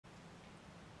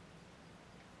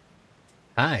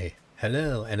Hi,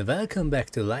 hello, and welcome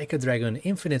back to Like a Dragon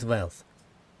Infinite Wealth.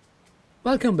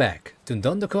 Welcome back to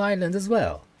Dondoko Island as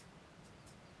well.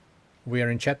 We are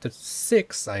in chapter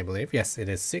 6, I believe. Yes, it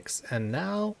is 6, and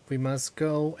now we must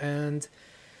go and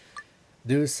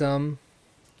do some...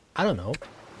 I don't know.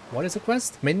 What is the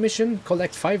quest? Main mission,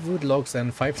 collect 5 wood logs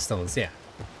and 5 stones, yeah.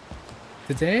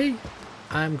 Today,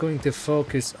 I'm going to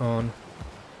focus on...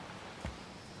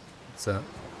 So,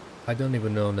 I don't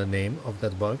even know the name of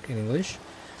that bug in English.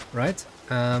 Right,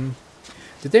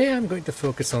 today I'm going to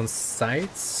focus on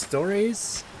side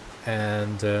stories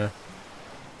and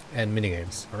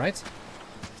minigames, alright?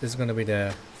 This is going to be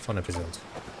the fun episode.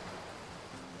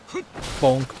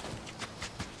 Bonk!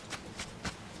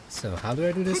 So, how do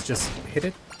I do this? Just hit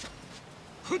it?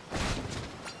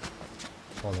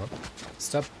 Hold on.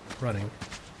 Stop running.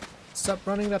 Stop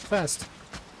running that fast.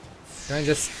 Can I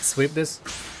just sweep this?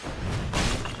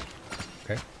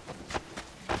 Okay.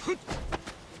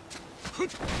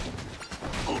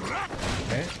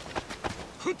 Okay.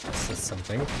 This is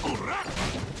something.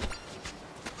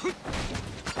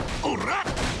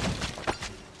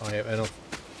 I have enough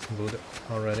wood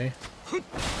already.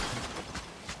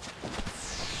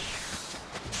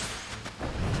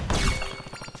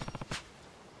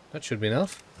 That should be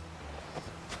enough.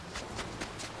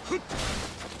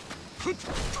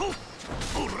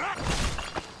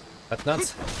 But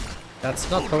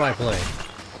that's not how I play.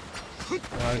 We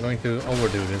are going to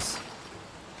overdo this.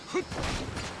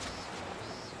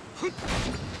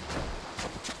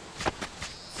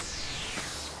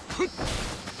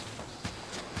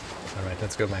 Alright,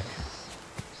 let's go back.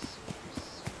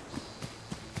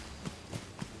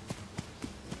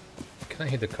 Can I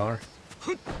hit the car?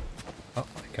 Oh,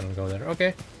 I cannot go there.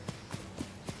 Okay.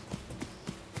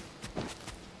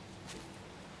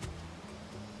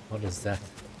 What is that?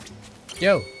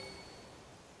 Yo!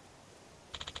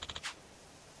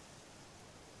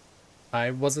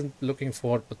 I wasn't looking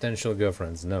for potential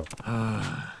girlfriends, no.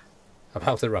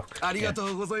 About the rock. Yeah.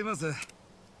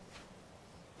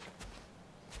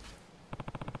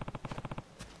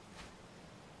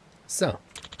 So.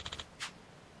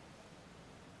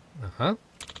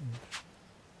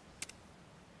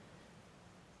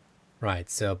 Right,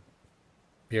 so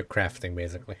you're crafting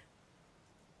basically.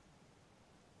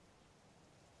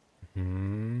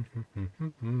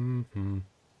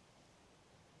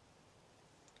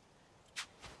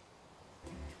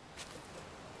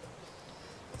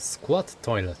 Squat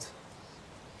toilet.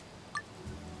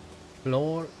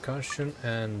 Floor, cushion,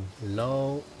 and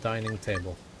low dining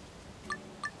table.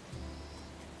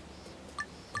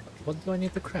 What do I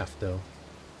need to craft though?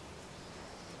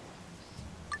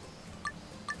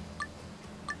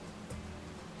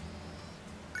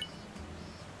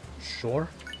 Sure.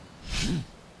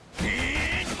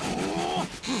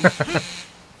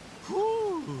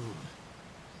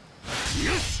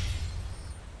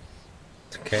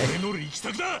 Okay.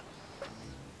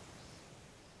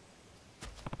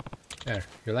 There,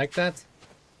 you like that?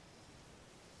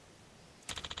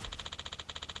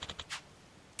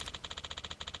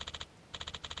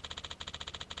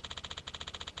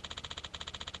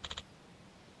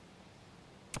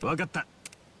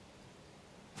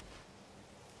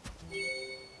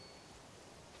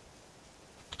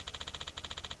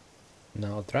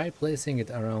 Now try placing it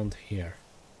around here.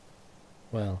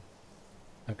 Well,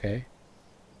 okay.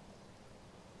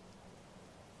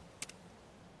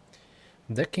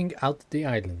 Decking out the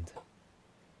island.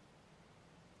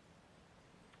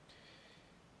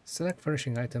 Select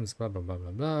furnishing items, blah blah blah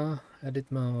blah blah.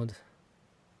 Edit mode.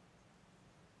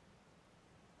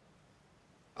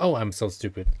 Oh, I'm so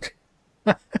stupid.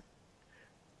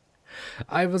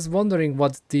 I was wondering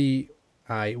what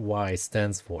DIY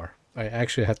stands for. I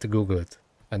actually had to Google it.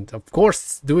 And of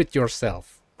course, do it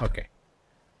yourself. Okay.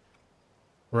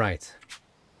 Right.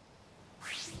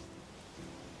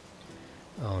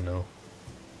 Oh no.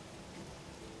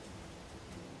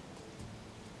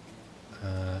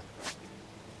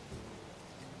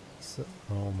 So,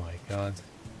 oh my god.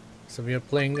 So we are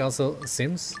playing also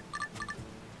Sims?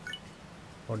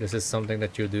 Or this is something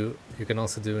that you can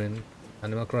also do in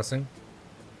Animal Crossing?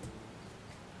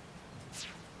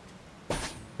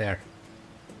 There.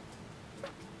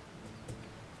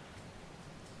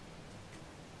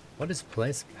 What is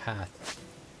place path?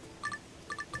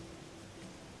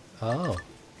 Oh.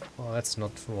 Well, let's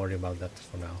not worry about that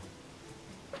for now.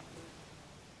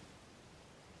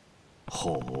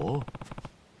 Oh.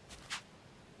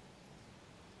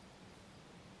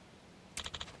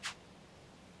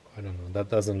 I don't know, that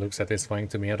doesn't look satisfying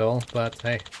to me at all, but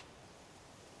hey.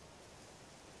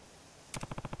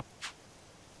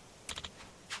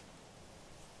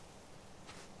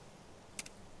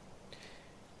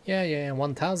 Yeah,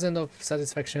 1000 of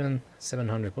satisfaction,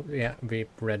 700. Yeah, we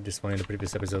read this one in the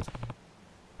previous episode.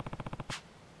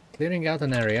 Clearing out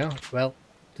an area, well,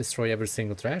 destroy every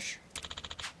single trash.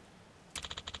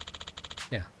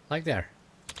 Yeah, like there.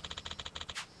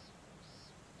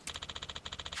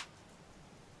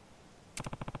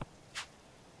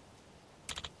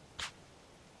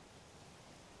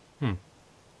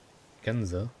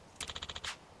 Kenzo.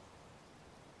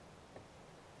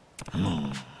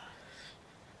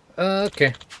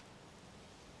 Okay.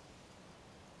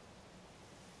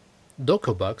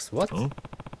 Doko box, what? Huh?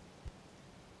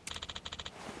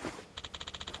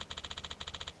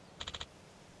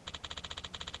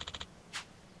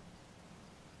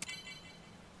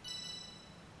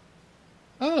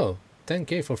 Oh,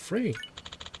 10k for free.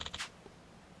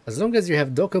 As long as you have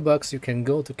Doko bucks, you can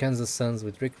go to Kansas Suns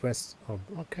with requests. Oh,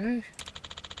 okay.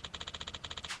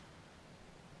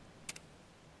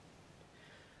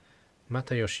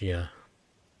 Matayoshi.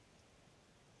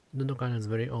 Dondoko Island's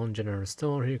very own general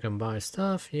store. Here you can buy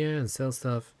stuff, yeah, and sell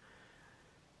stuff.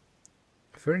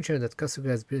 Furniture that Kasuga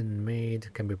has been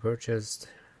made can be purchased.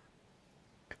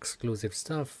 Exclusive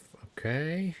stuff,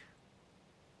 okay.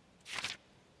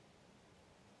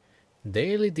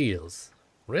 Daily deals,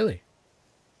 really?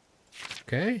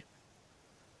 Okay.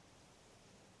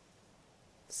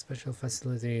 Special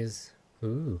facilities,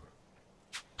 ooh.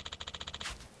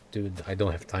 Dude, I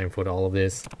don't have time for all of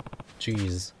this.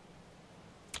 Jeez.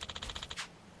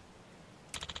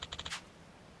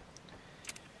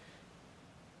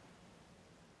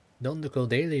 Dondoko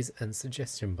dailies and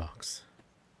suggestion box.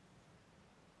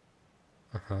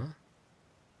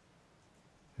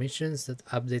 Missions that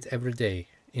update every day.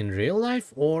 In real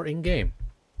life or in game?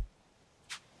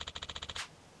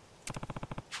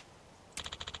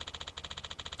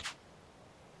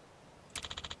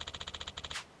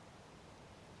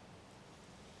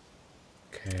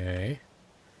 Okay.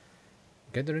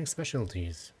 Gathering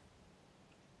specialties.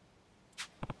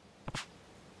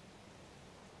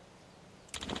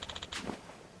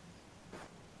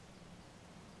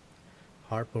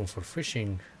 Harpoon for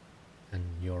fishing and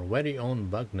your very own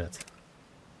bug net.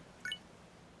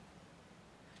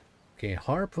 Okay,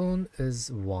 harpoon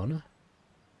is 1.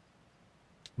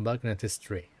 Bug net is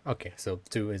 3. Okay, so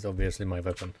 2 is obviously my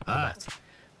weapon. Okay.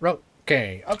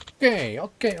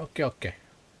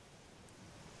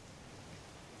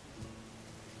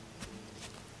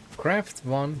 Craft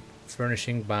 1,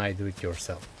 furnishing by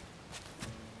do-it-yourself.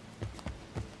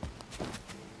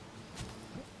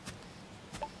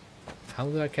 How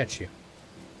do I catch you?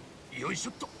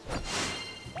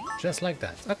 Just like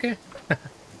that. Okay.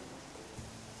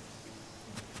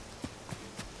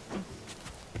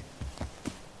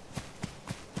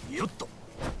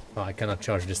 Oh, I cannot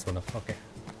charge this one up. Okay.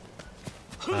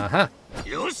 Aha.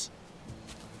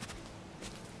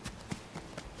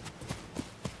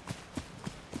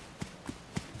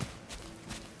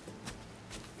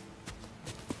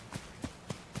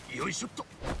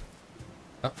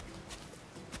 Oh.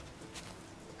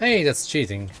 Hey, that's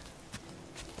cheating.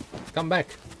 Come back.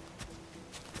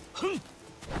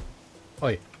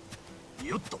 Oi.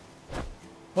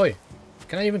 Oi.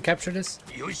 Can I even capture this?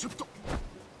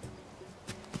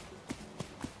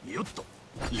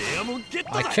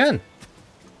 I can.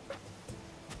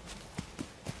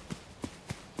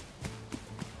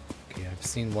 Okay, I've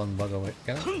seen one bug away.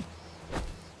 Can I?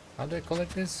 How do I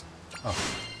collect this? Oh,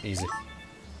 easy.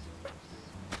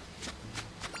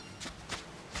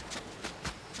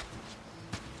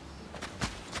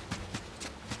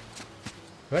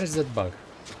 Where is that bug?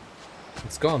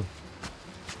 It's gone.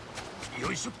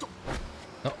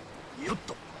 No.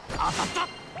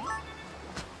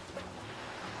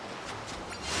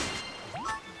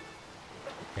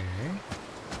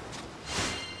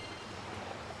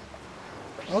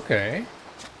 Okay.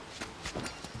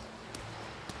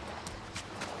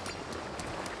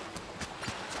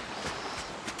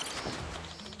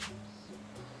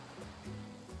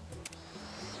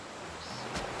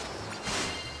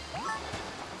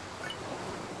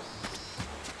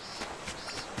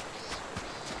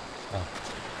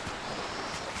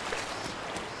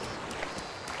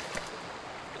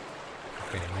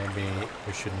 Okay, maybe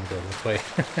we shouldn't go this way.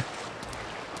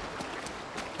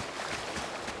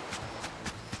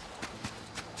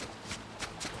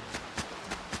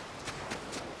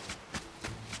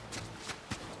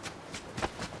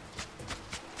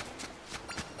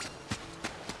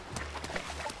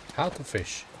 How to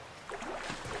fish?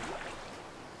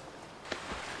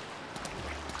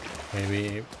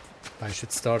 Maybe I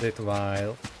should start it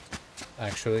while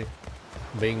actually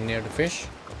being near the fish.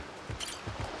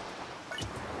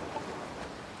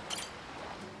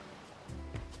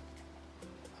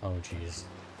 jeez.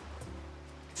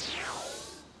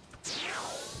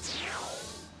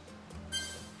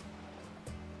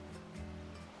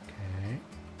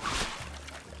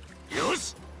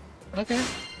 Okay.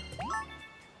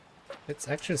 It's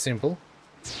actually simple.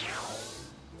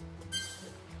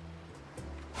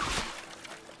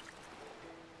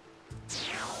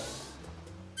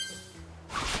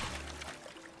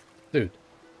 Dude.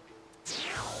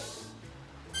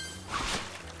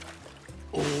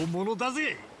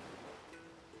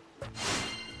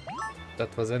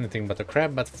 That was anything but a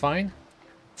crab, but fine.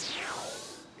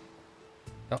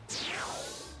 No.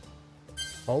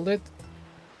 Hold it.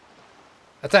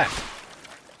 Attack!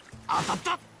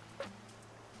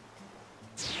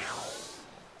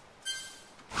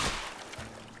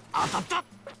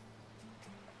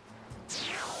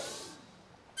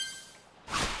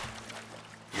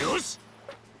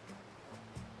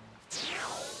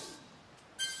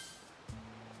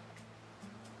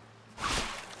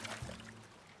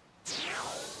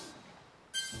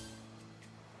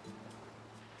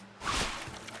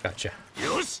 Gotcha.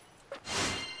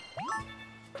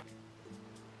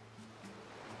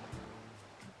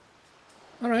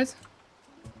 All right.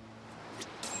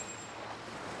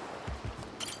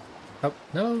 Oh,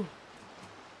 no.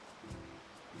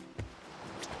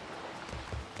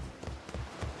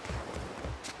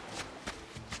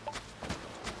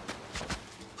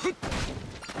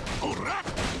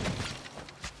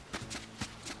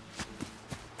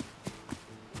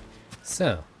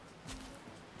 So,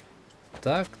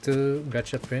 talk to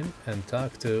Gachapin and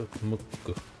talk to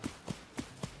Mukku.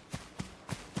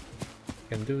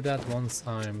 Can do that once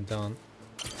I'm done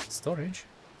storage.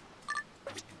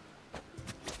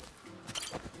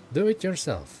 Do it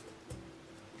yourself.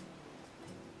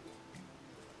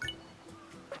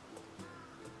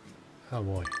 Oh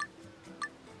boy.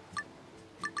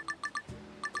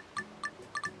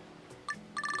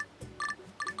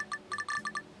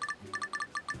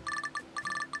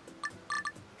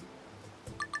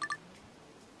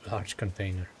 Large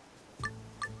container.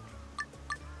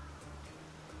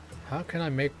 How can I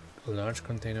make a large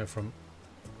container from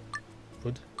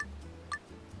wood?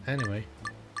 Anyway.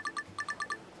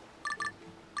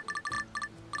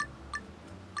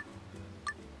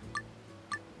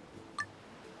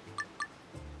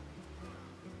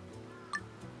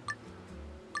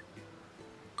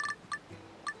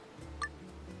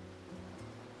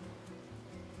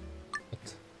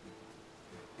 What?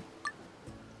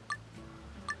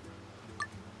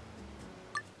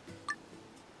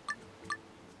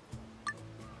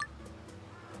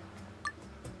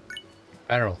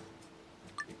 Barrel.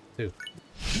 2.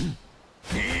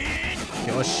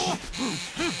 Yosh.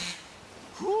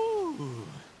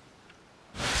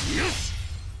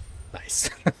 Nice.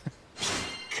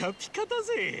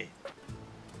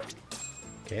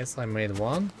 Okay, so I made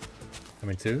 1. I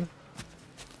made 2.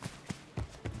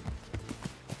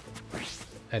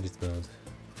 Edit mode.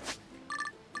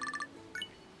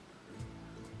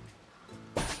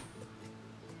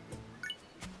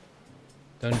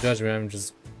 Don't judge me, I'm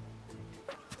just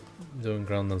doing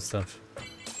random stuff.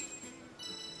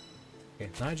 Okay,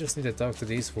 now I just need to talk to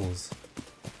these fools.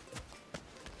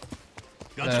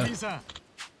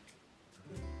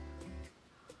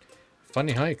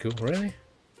 Funny haiku, really?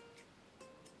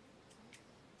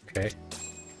 Okay.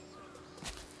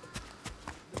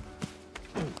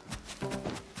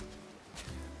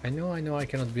 I know I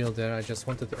cannot build there, I just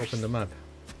wanted to open the map.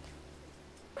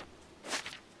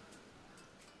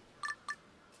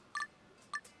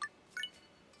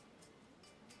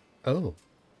 Oh.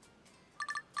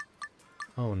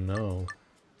 Oh no.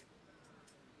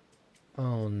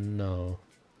 Oh no.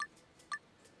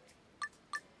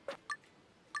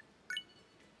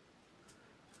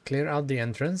 Clear out the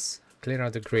entrance, clear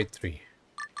out the grade 3.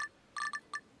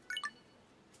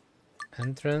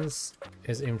 Entrance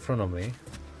is in front of me.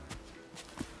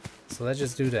 So let's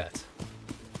just do that.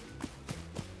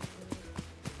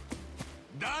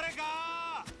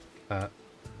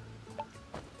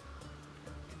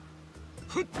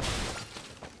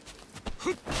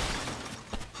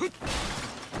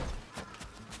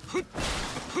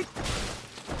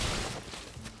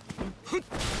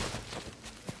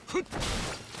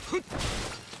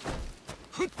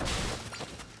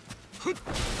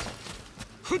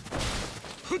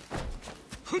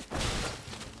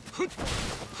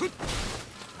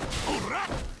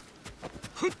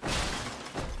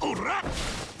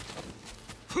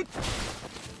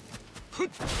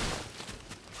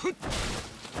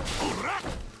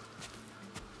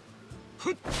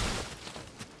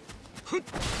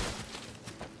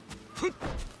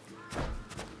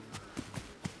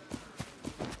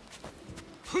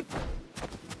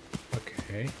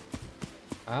 Okay.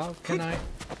 How can I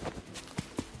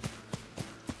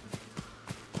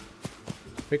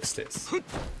fix this?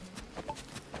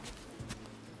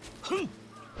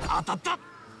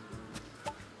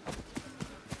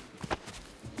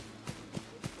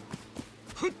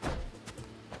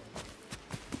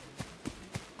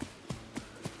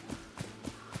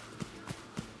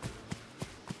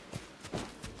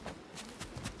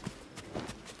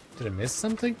 Did I miss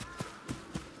something?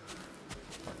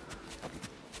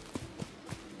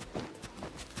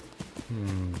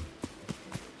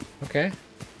 Okay.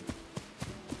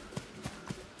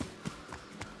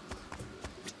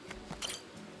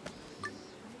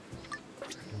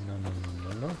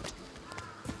 No.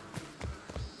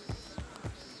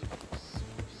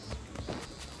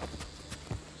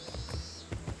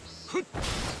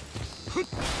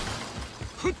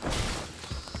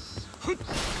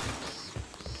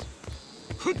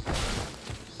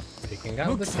 Taking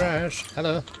out the trash.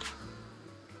 Hello.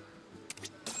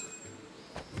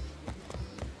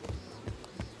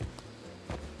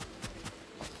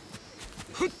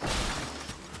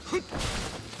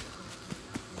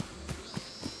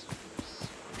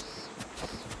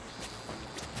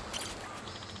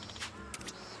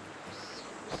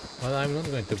 Well, I'm not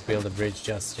going to build a bridge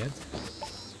just yet.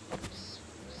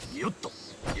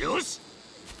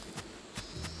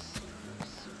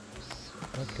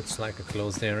 That looks like a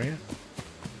closed area.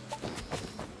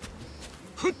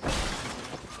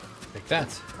 Like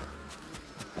that.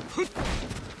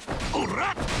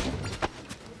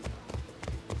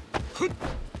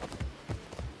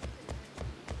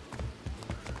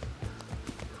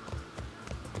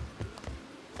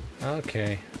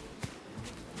 Okay.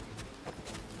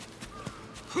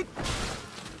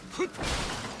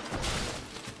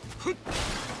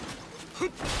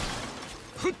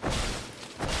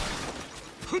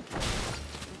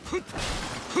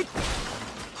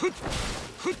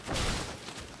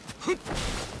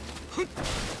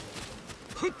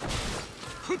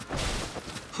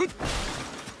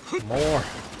 More.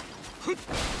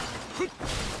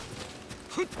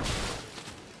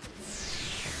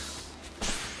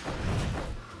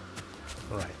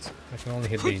 Right, I can only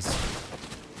hit these.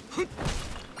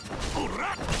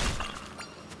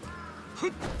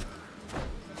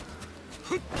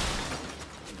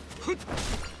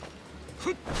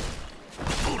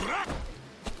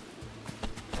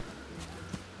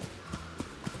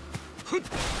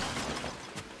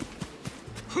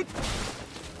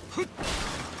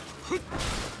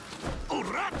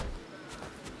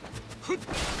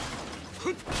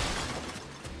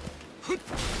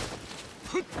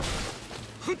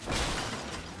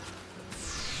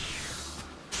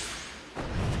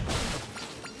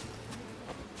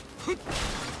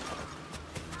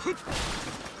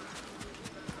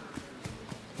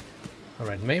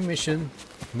 Alright, main mission,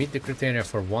 meet the criteria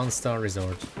for 1-star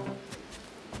resort.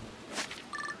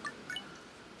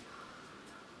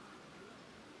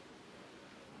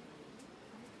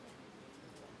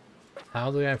 How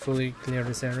do I fully clear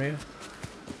this area?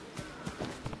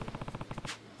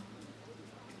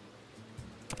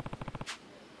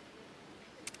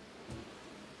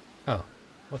 Oh,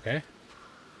 okay.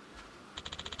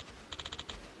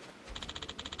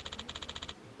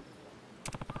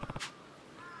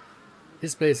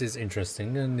 This place is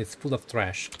interesting and it's full of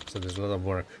trash, so there's a lot of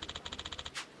work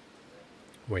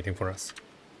waiting for us.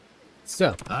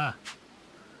 So,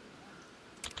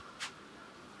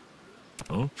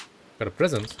 Oh? got a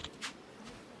present.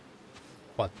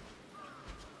 What?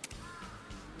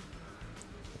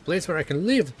 A place where I can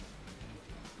live.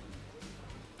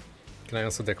 Can I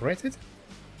also decorate it?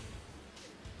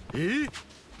 Eh?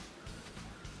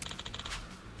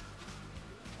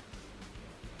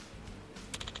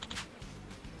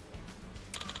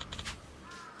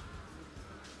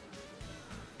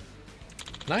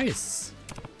 Nice.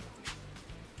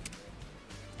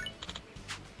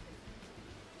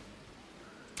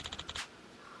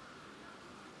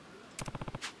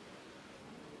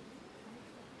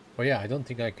 Oh yeah, I don't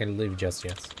think I can leave just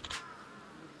yet.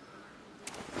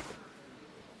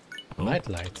 Oh.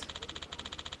 Nightlight.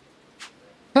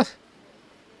 Huh.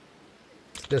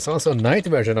 There's also a night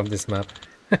version of this map.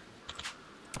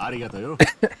 ありがとうよ。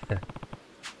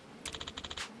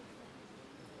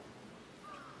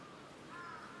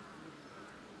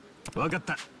わかっ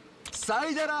た。さ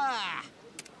いだら。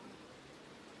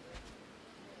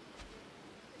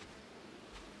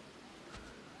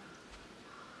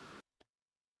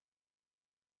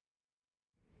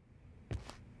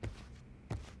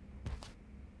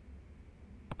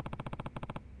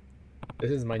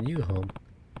This is my new home.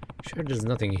 Sure, there's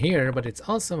nothing here, but it's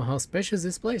awesome how spacious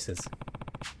this place is.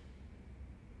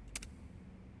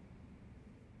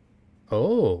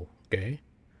 Oh, okay.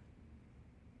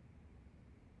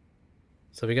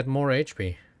 So we get more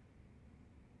HP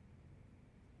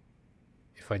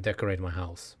if I decorate my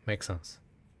house. Makes sense.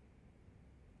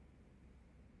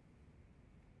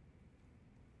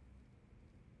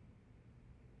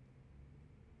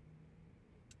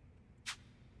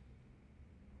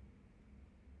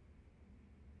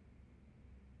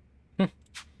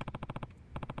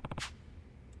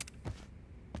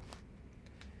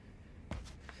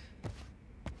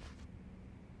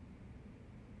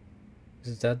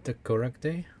 Is that the correct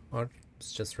day? Or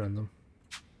it's just random?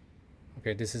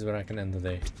 Okay, this is where I can end the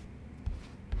day.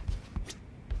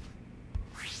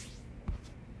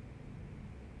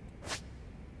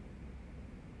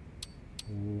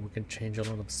 Ooh, we can change a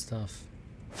lot of stuff.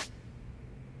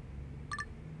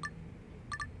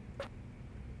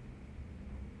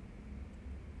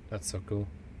 That's so cool.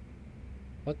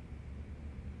 What?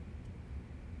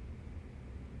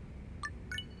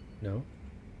 No?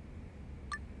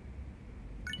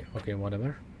 Yeah, okay,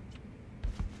 whatever.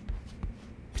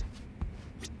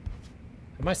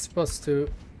 Am I supposed to...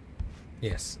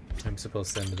 Yes, I'm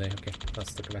supposed to end the day. Okay,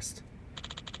 that's the quest.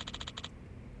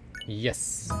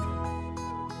 Yes!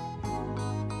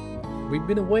 We've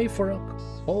been away for a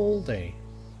whole day.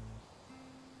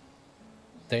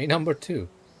 Day number 2.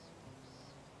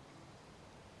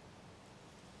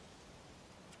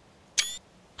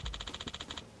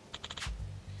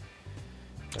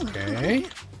 Okay.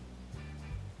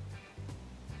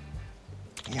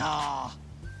 Yeah.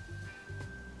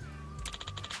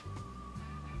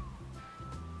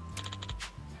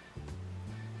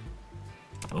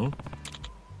 Oh?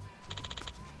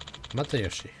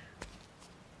 Matayoshi.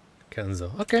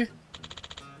 Kenzo. Okay.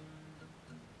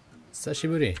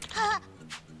 Sashiburi.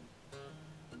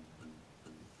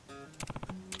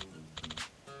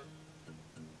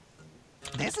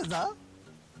 This is a...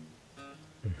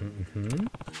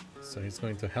 So he's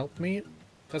going to help me.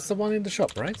 That's the one in the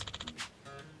shop, right?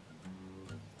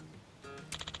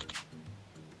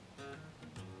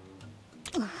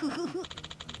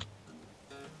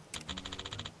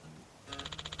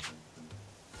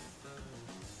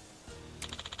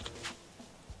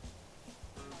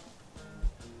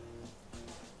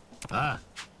 Ah.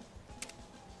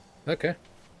 Okay.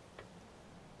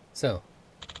 So.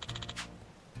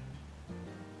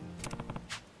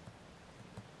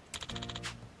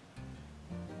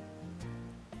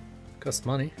 Cost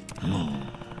money.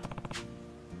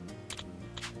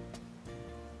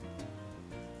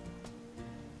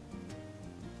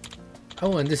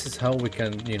 Oh, and this is how we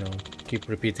can, you know, keep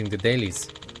repeating the dailies.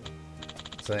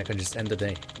 So I can just end the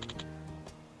day.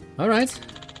 Alright.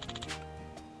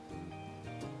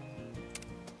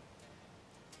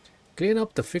 Clean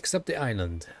up to fix up the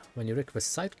island. When you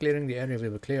request site clearing, the area will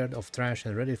be cleared of trash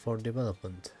and ready for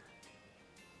development.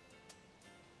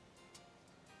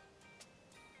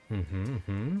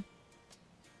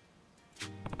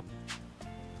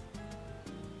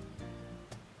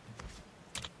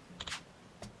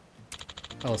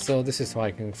 Oh, so this is how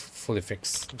I can fully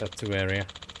fix that 2 area.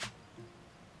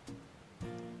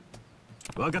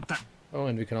 Oh,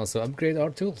 and we can also upgrade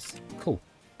our tools. Cool.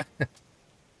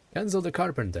 Kenzo the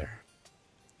carpenter.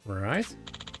 Right.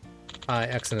 I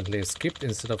accidentally skipped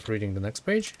instead of reading the next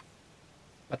page.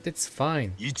 But it's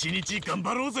fine.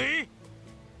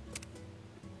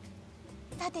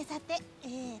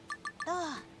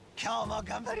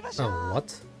 Oh,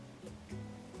 what?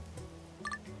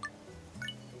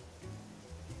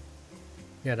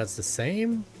 Yeah, that's the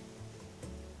same.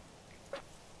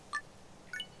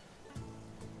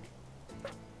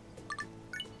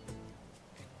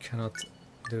 Cannot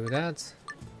do that.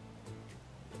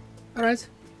 All right.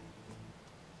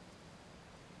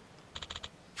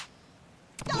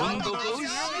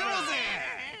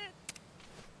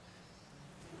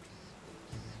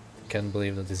 Can't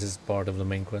believe that this is part of the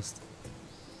main quest.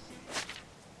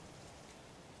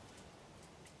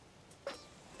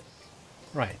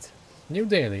 Right. New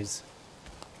dailies.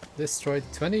 Destroyed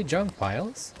 20 junk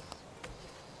piles.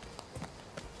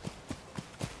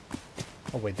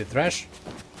 Oh wait, the trash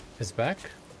is back.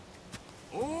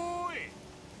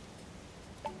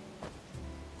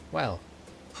 Well.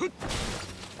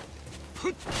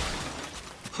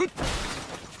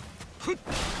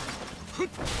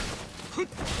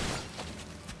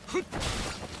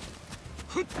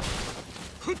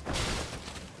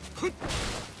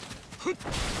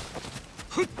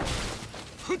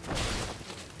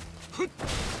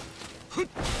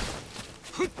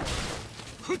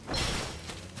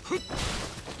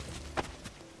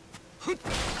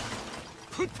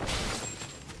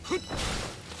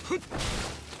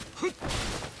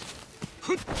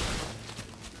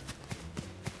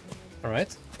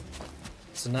 Alright.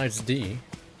 So now it's D.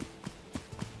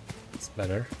 It's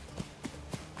better.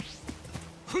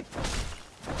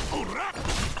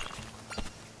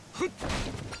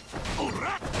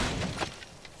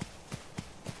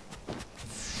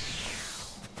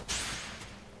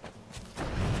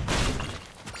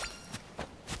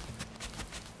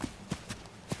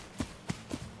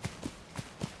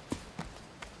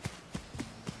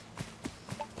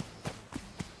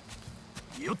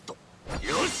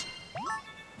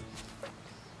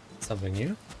 Something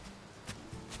new.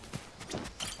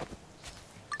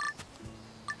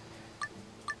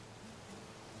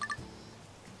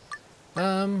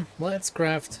 Let's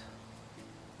craft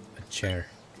a chair.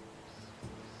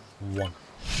 1.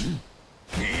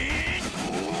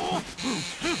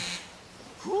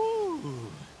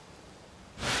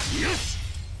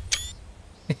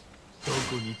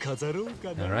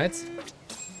 Alright.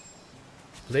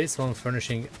 Place one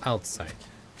furnishing outside.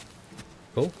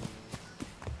 Cool.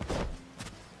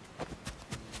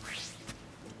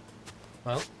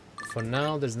 Well, for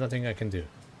now there's nothing I can do.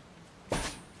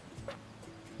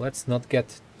 Let's not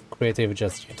get creative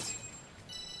just yet.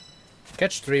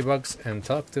 Catch 3 bugs and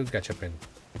talk to Gachapin.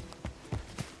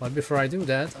 But before I do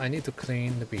that, I need to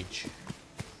clean the beach.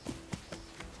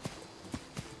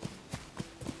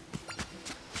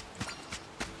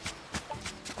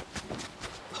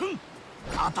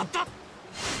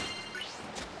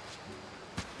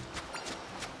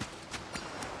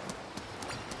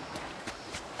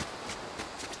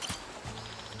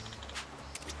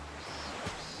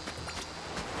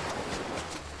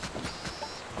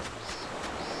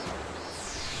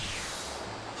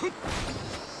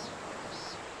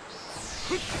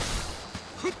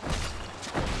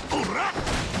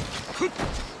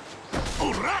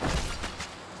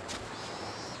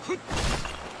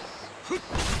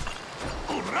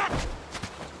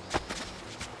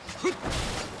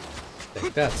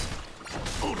 Take that.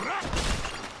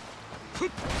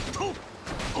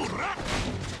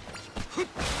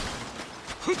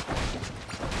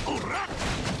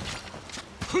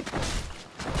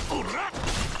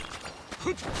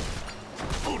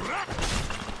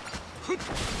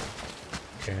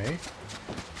 Okay.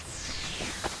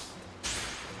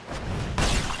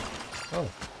 Oh.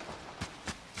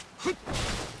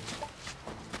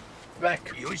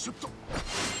 Back.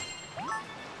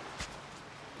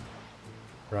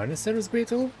 Rhinoceros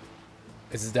beetle?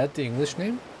 Is that the English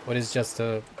name? Or is it just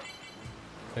a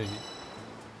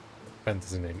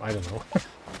fantasy name? I don't know.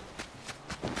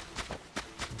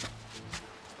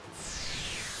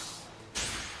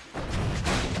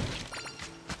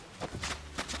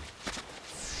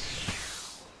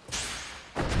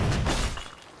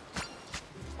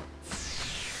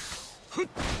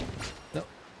 No.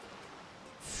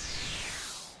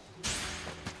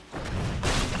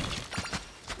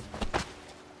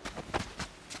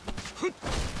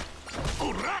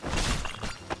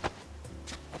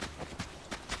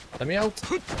 Let me out.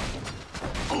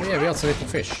 Oh yeah, we also need to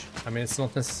fish. I mean, it's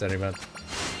not necessary, but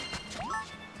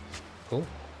cool.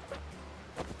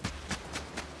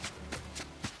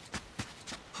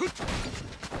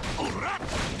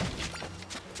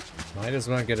 Might as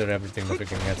well get at everything that we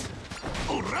can get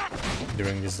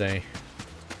during this day.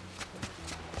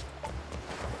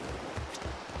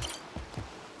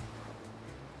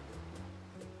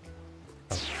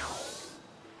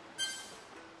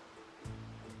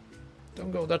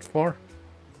 Don't go that far.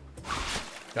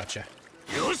 Gotcha.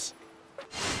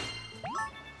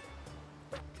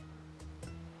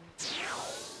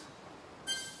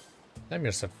 Damn,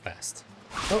 you're so fast.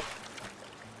 Oh,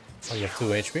 oh, you have 2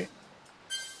 HP.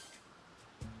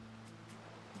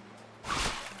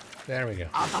 There we go.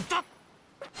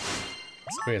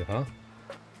 It's great, huh?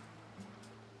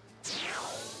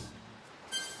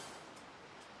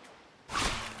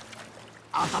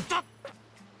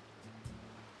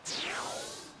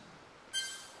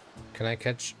 Can I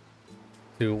catch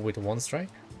 2 with 1 strike?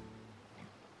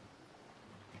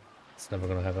 It's never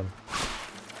gonna happen.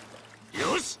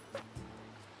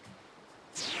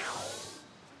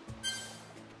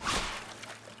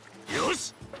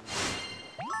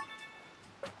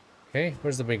 Okay,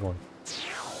 where's the big one?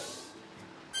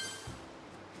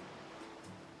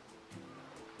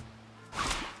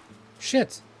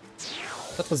 Shit!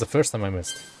 That was the first time I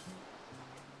missed.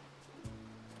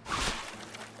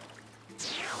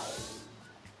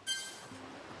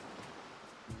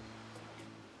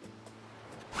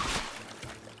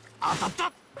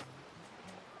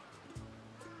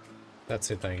 That's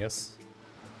it, I guess.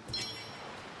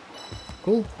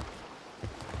 Cool.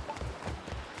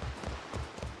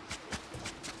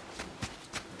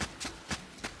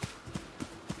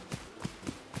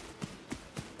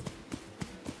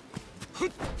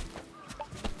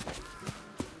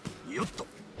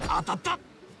 当たった。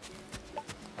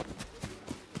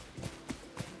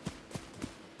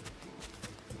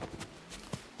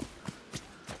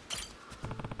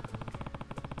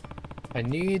 I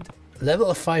need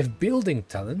level 5 building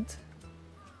talent.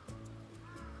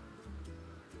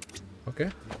 Okay.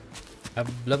 I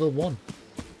have level 1.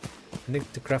 I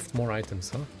need to craft more items,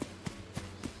 huh?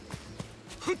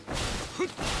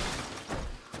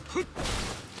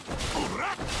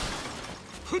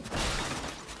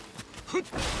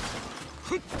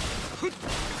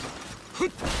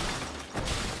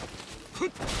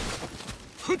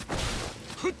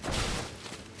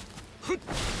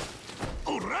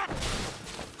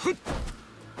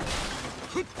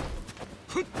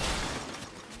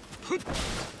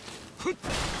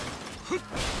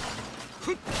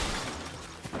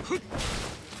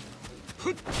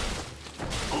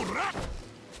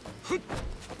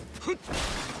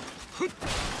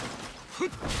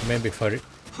 Maybe if I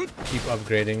keep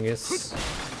upgrading this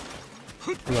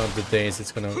throughout the days,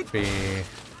 it's gonna be...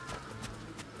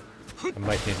 I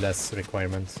might need less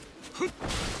requirements.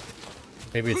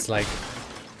 Maybe it's like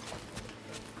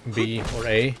B or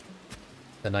A,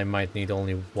 then I might need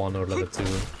only 1 or level 2.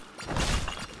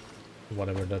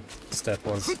 Whatever that step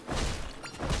was.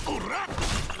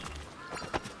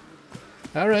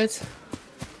 Alright.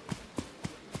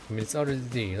 I mean, it's already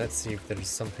D. Let's see if there's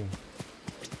something.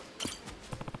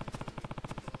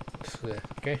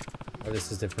 Okay. Oh,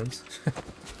 this is different.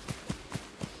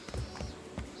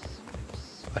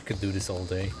 I could do this all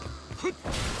day.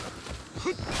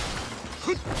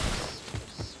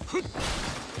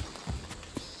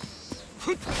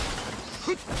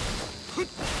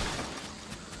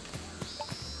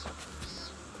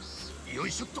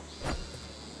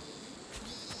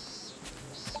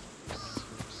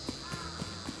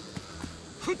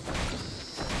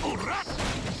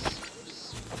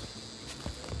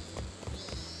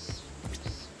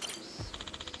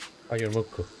 Fire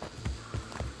Muku.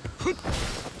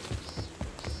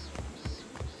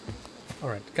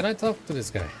 Alright, can I talk to this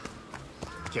guy?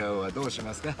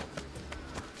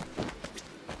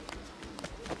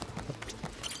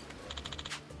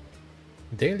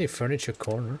 Daily furniture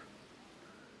corner.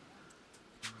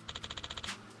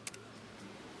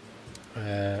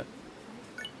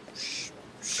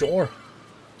 Sure.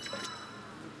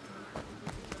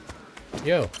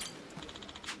 Yo.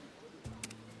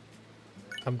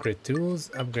 Upgrade tools,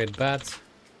 upgrade bats.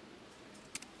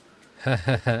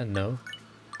 Hahaha, no.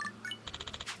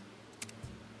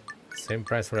 Same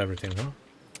price for everything, huh?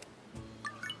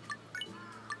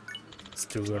 It's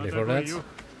too early for that.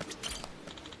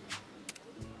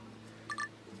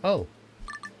 Oh.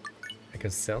 I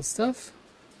can sell stuff?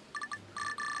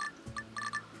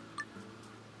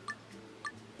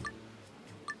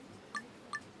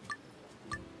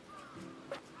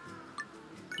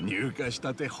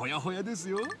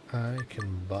 I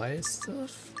can buy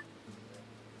stuff?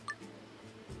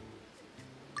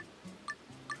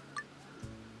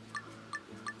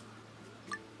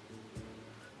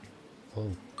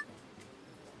 Oh.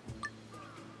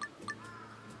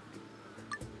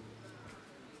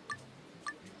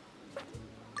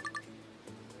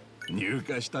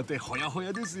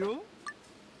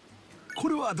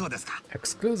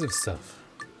 Exclusive stuff.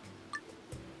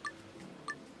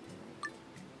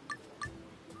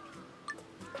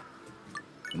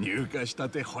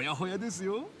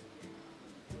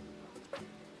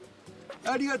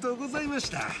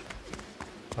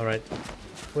 Alright,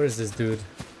 where's this dude?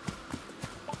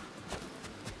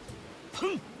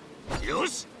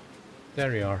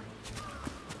 There you are.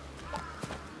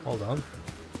 Hold on.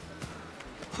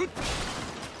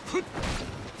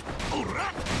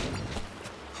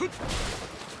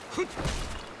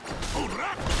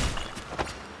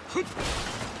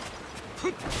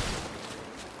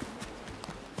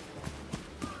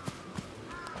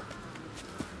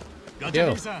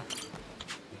 Yo.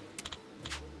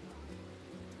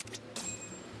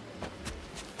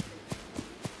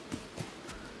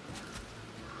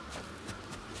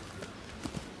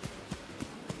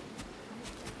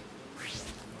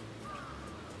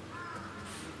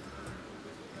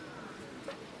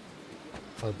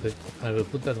 I will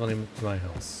put that one in my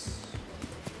house.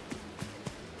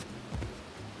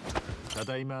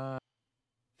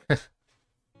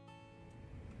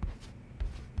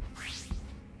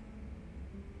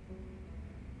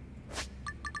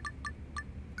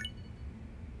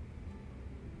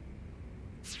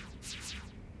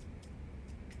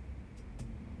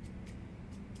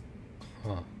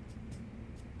 Huh.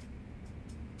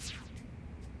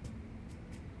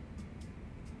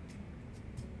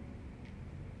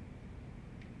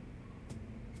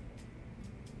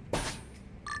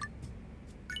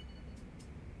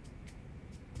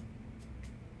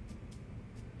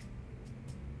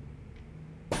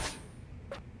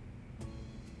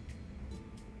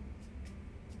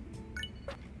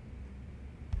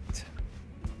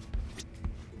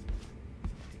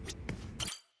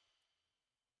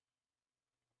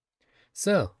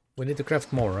 So, we need to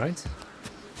craft more, right?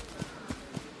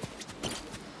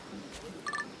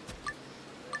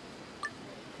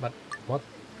 But what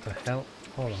the hell?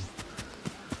 Hold on.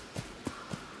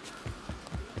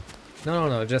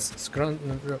 No, just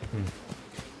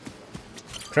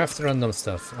craft random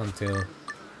stuff until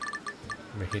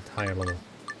we hit higher level.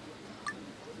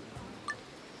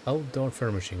 Outdoor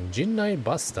furnishing. Jinnai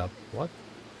bus stop. What?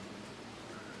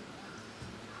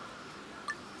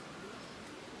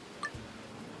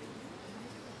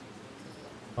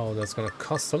 Oh, that's gonna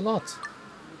cost a lot.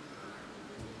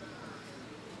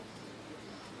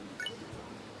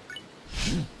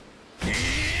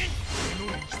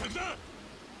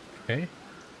 Okay.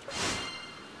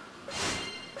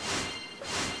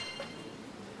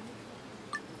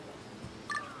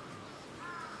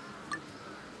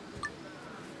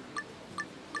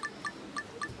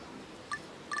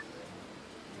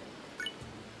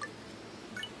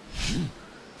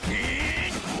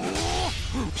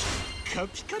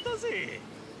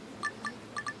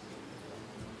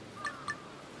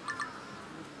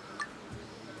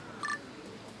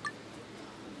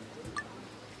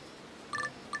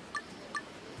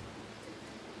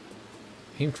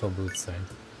 Info booth sign.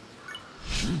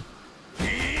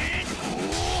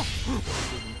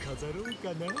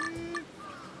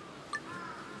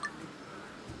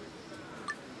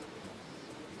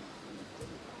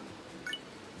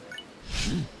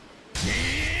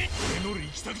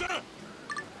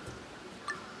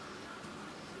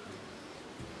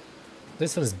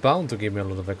 This one is bound to give me a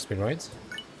lot of XP, right?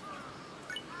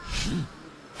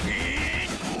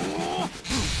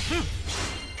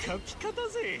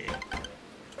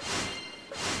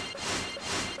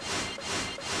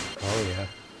 Oh yeah.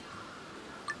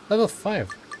 Level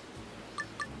 5.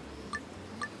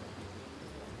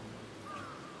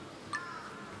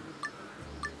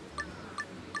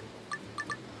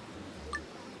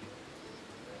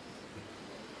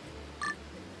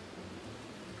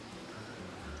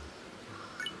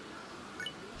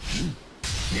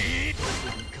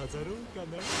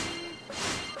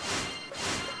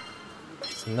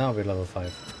 So now we're level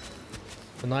 5.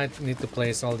 So now I need to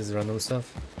place all this random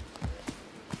stuff.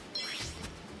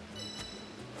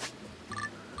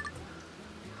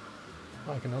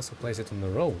 Oh, I can also place it on the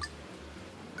road.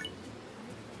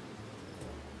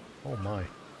 Oh my.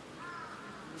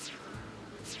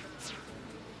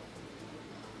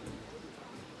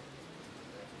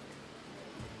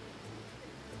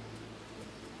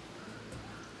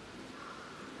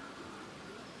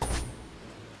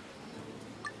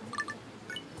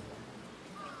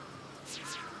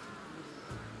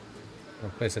 I'll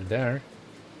place it there.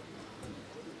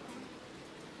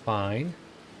 Fine.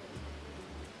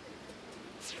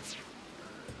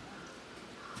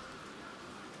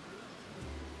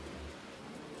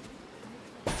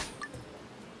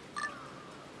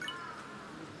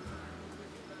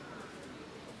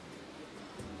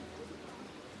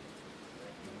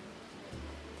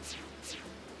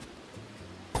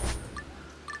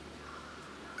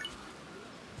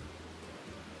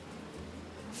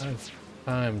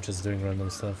 I'm just doing random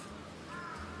stuff.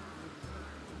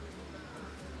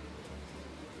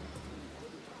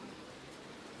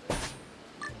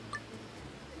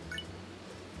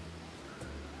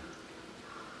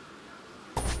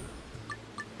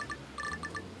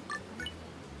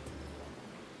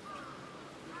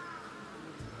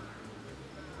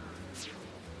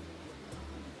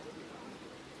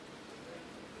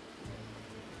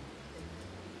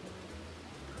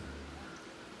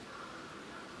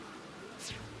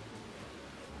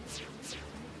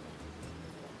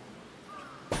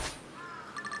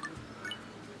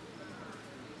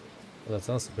 Well, that's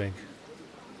also big.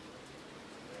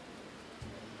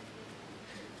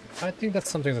 I think that's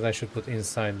something that I should put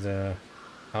inside the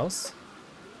house.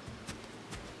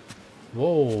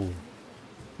 Whoa!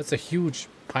 That's a huge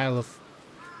pile of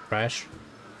trash.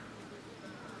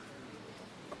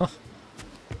 Huh.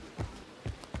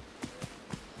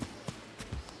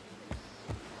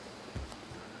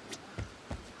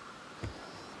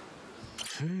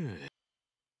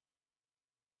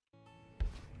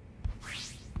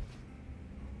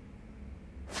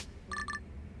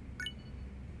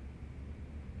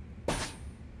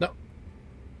 No.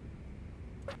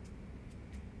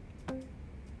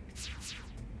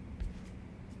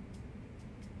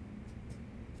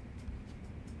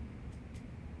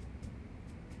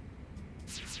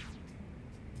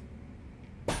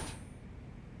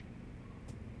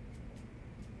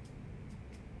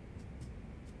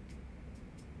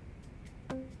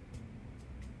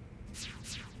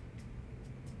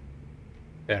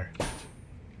 There.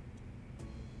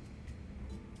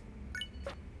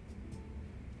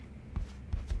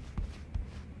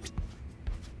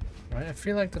 Right, I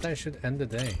feel like that I should end the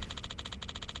day.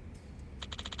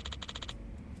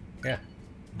 Yeah.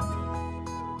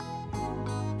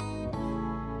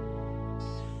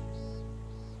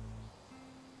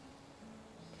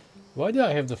 Why do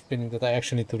I have the feeling that I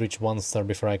actually need to reach 1 star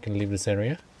before I can leave this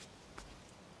area?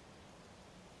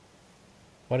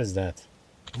 What is that?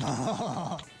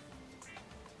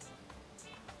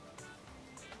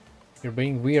 You're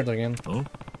being weird again. Oh?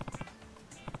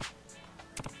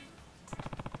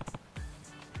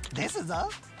 This is a...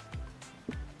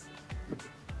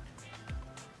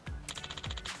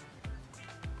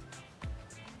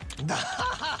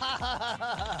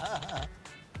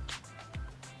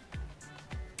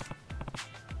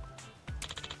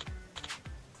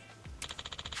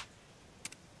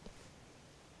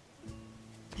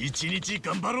 一日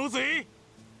頑張ろうぜ。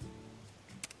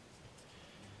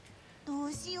ど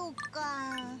うしようか。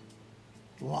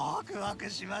ワクワク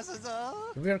しますぞ。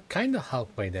We're kind of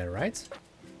halfway there, right?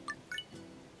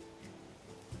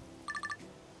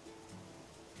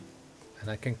 And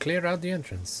I can clear out the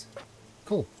entrance.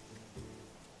 Cool.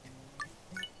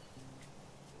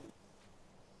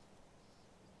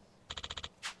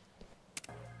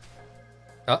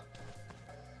 Ah.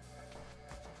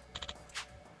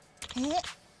 え、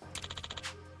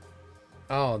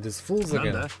 Oh, these fools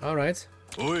again. Nanda? All right.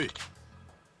 おい。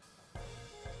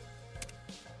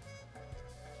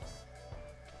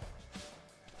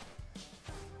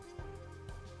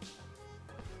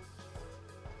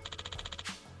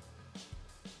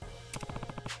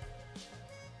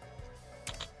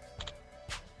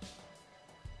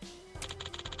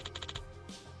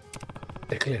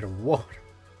Declare war.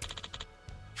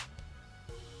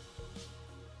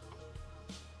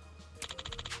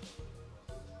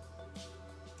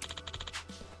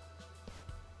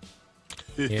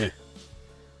 Yeah.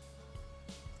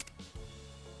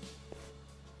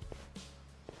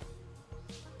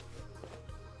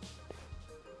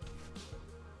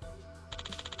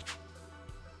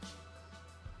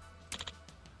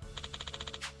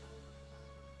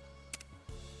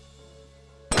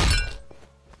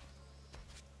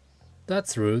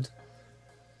 That's rude.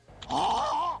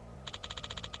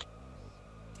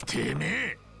 てめ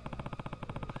え。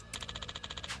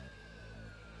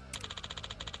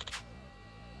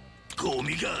ゴ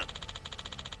ミが。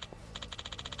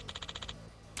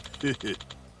へへ。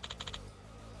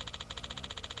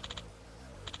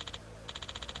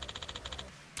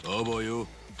あばよ。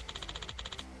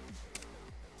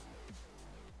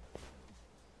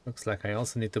 Looks like I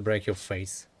also need to break your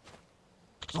face.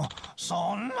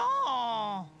 そんな。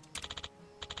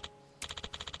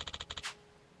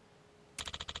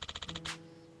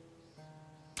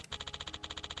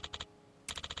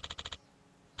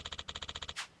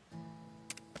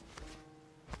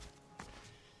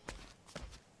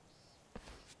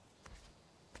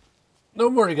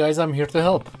Don't worry, guys, I'm here to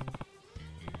help.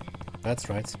 That's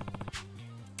right.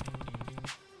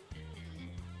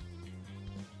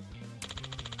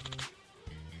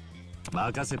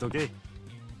任せとけ。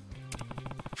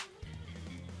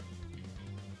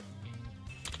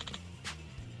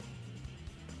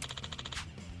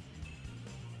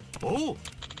おう。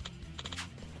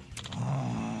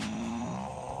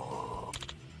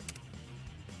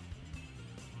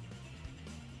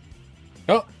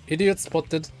 Oh, idiot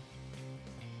spotted.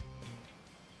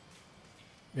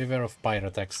 Beware of pyro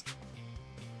attacks.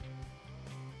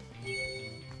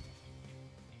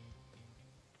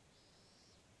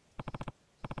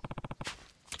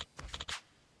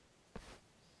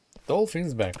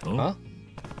 Dolphin's back, Oh. huh?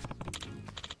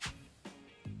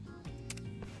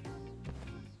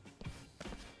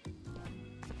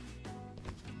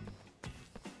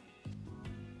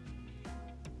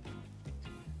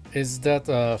 Is that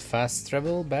fast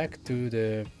travel back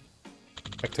to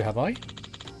Hawaii?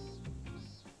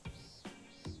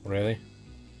 Really?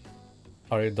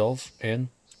 Are you dolphin?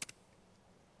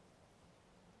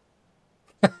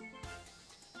 An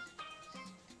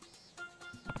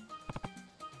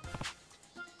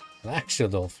actual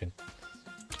dolphin.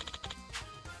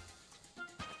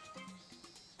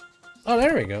 Oh,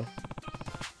 there we go.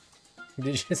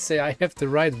 Did you say I have to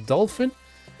ride a dolphin?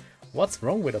 What's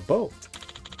wrong with a boat?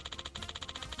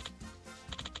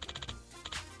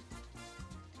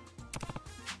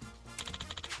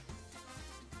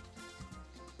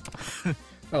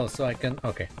 Oh, so I can...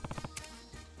 okay.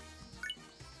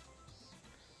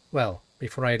 Well,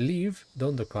 before I leave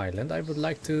Dondoko Island, I would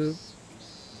like to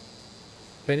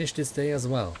finish this day as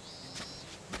well.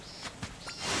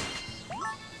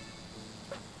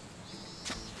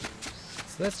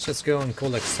 So let's just go and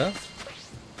collect stuff.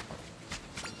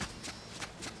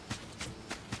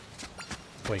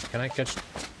 Wait, can I catch...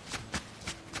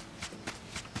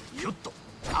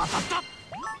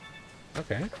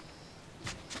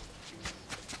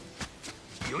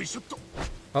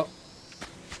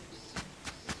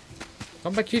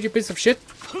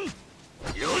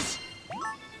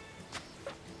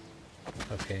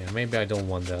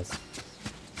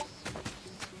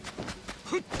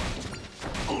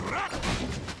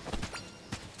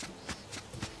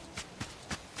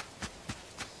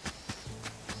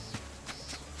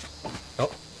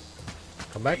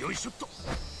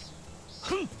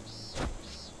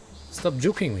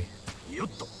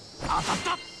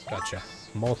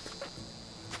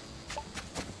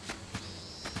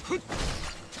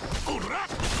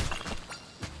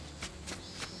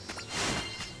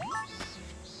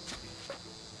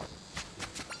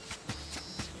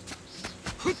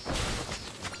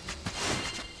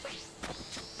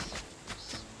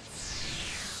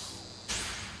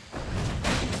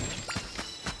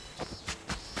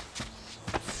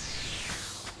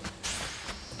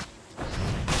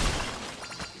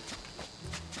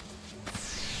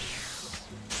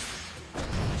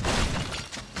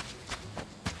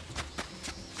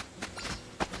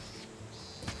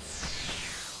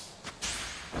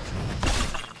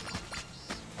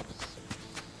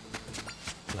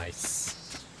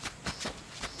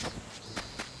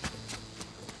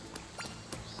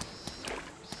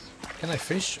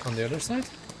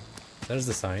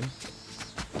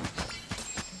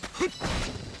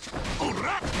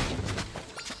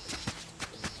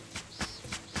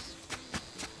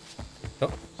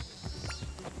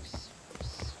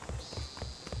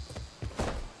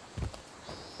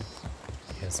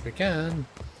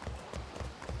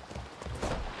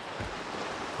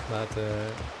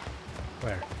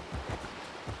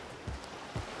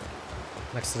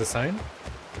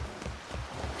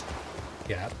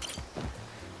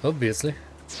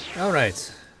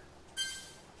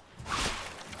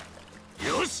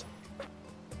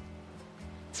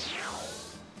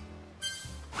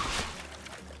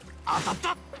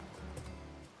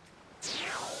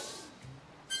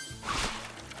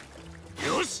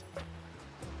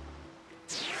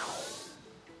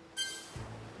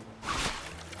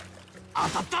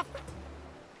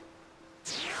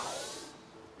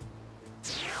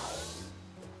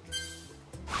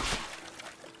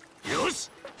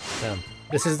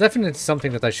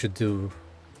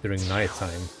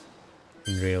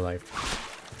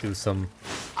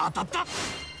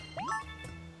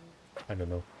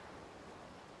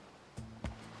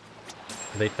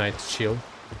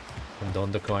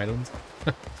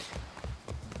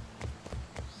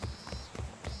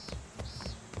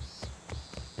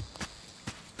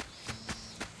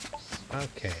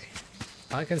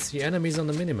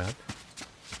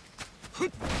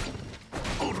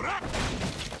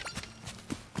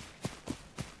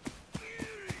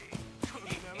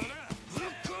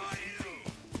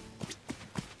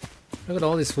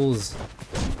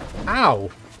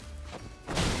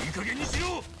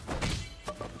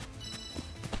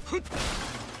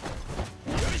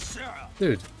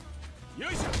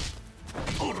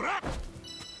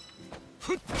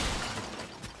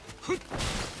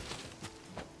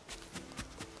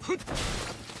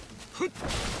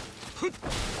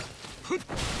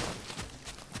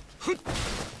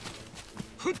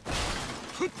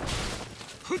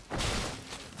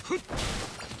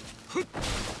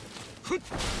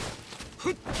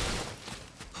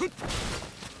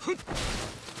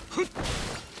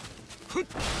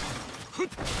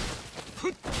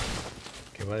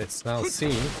 Okay, well, it's now C.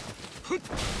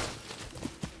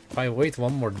 If I wait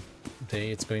one more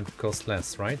day, it's going to cost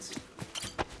less, right?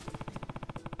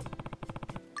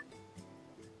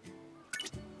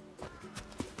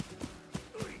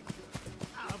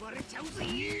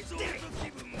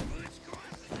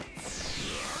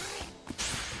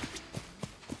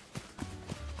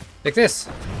 Like this!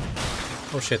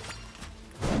 Oh shit.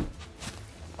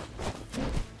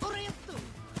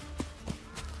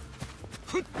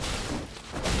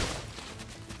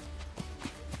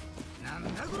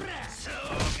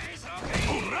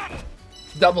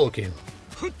 Double kill.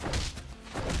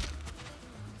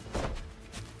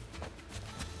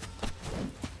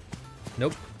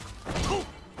 Nope.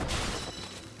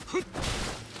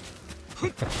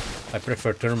 I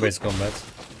prefer turn-based combat.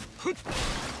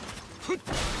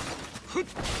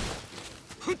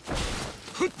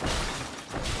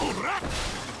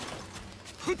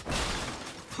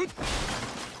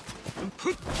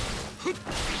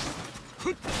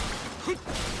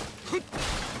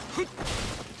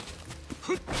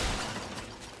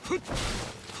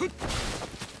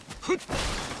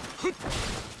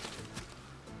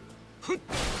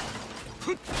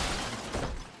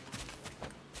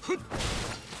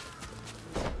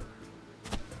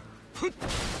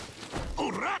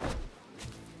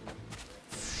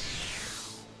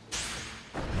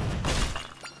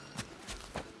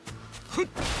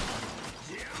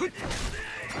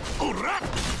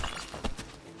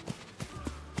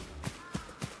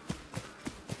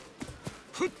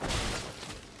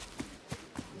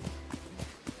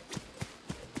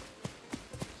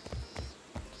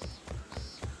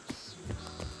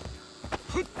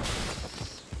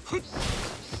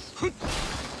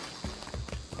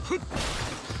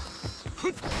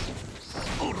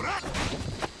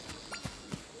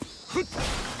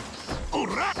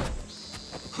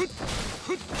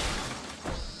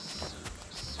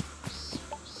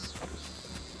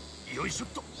 よいしょっ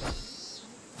と。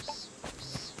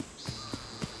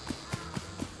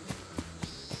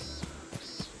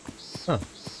 Huh.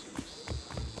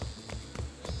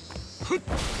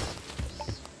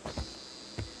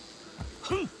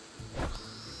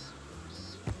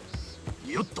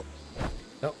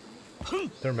 Oh,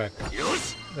 turn back.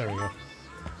 There we go.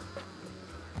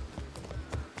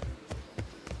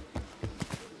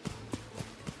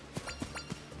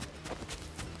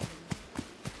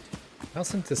 I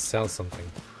also need to sell something.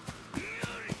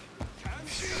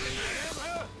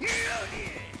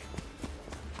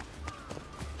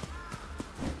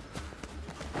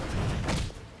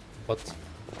 What?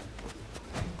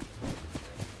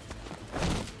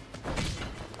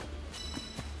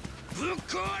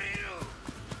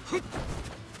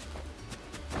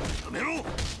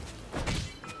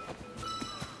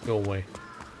 Go away.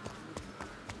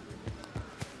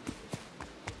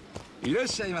 いらっ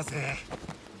しゃいませ。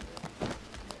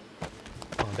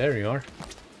 Oh, there you are.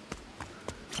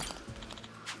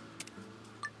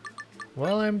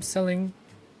 Well, I'm selling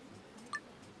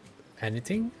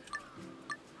anything.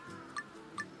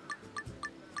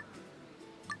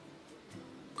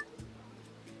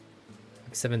 I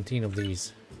have 17 of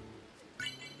these.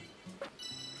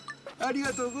 あり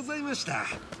がとうございました。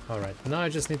 Alright, now I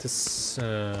just need to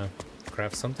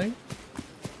craft something.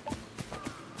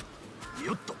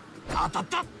 よっと、当たっ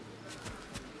た。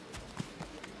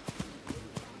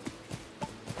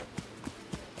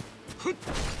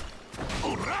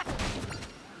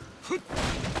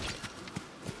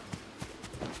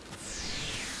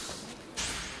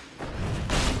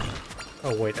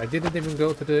 Oh wait, I didn't even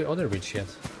go to the other beach yet.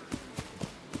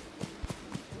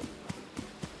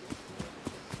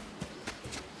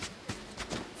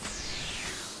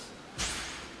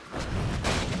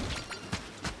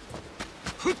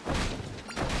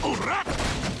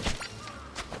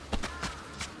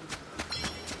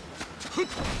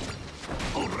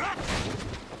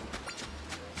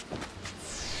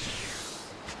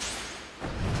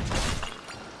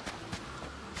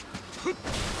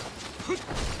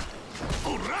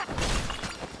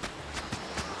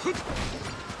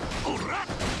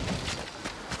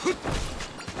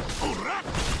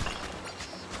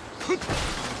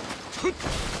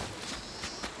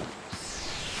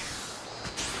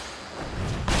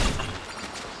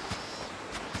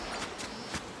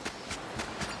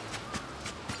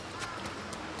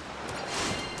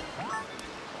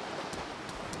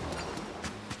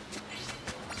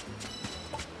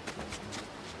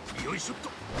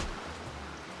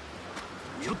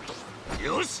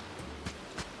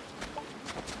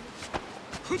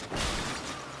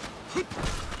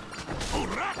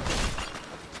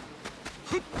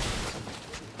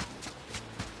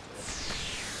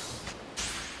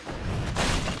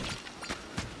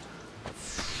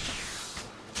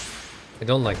 I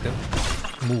don't like the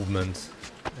movement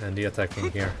and the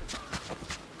attacking here.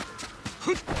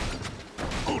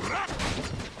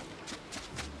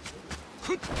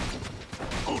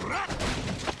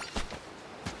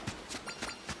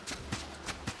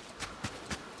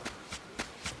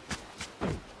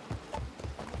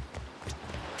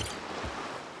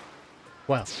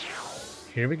 Well,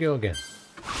 here we go again.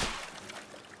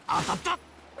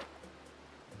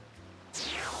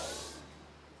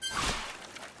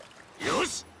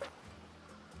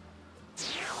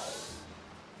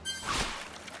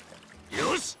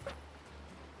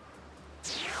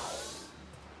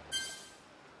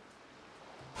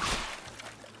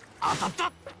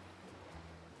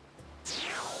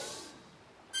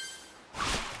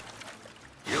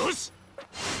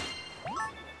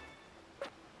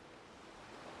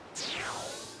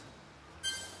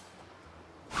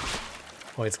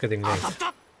 Oh, it's getting late.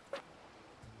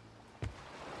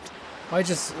 I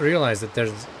just realized that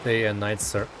there's a night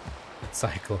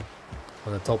cycle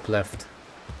on the top left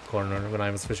corner when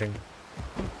I was fishing.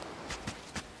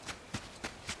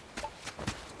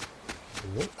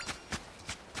 Whoop.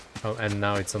 Oh, and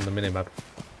now it's on the minimap,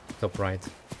 top right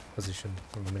position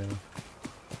on the minimap.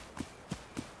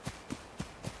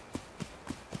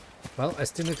 Well, I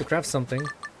still need to craft something.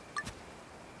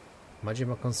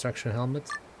 Majima construction helmet.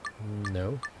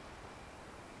 No.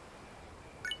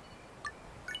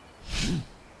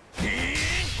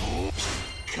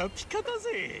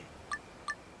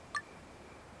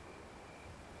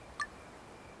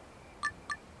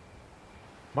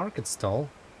 Market stall.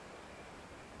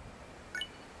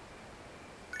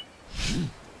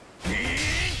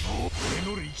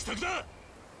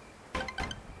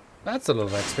 That's a lot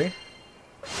of XP.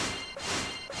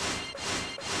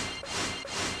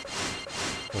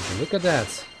 Would you look at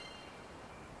that?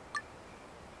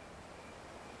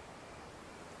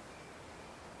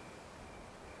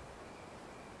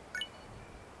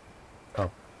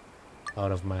 Oh,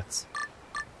 out of mats.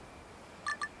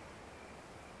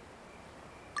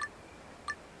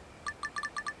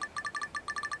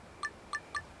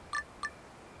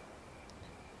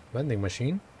 Vending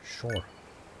machine? Sure.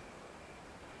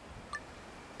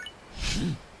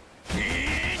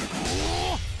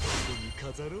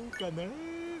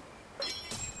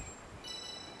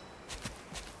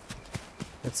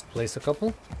 Let's place a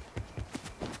couple.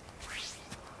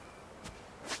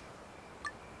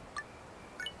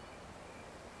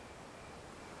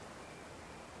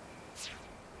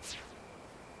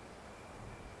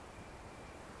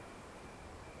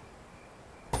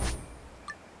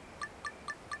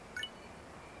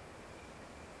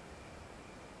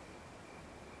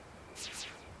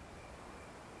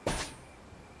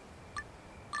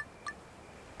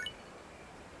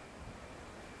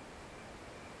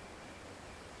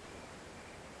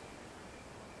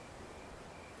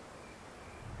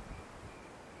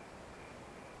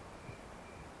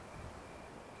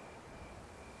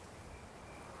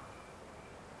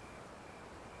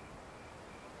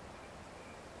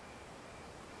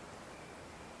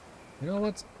 You know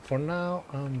what? For now,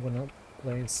 I'm gonna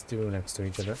place two next to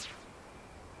each other.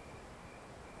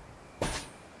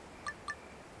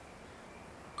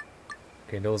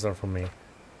 Okay, those are for me.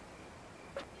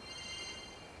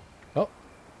 Oh,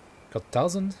 got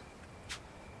 1,000.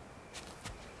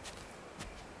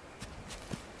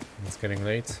 It's getting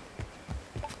late.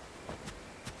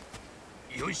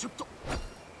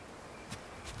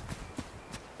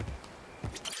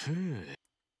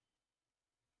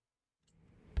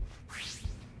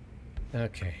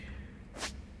 Okay.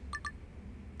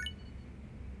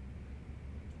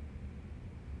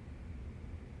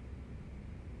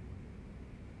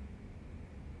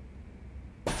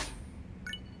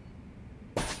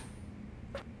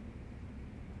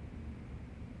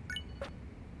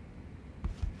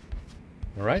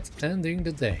 Alright, ending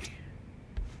the day.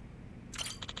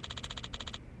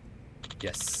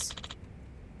 Yes.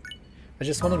 I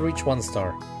just want to reach 1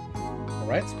 star.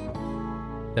 Alright?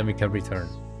 Then we can return.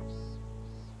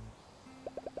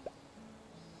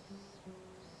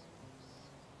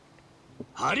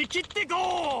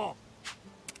 Go!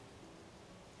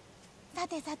 さ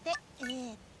てさて、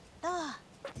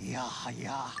いやは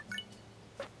や。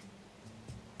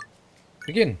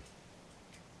Begin.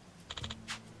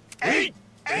 Hey!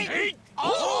 Hey!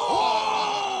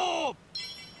 Oh!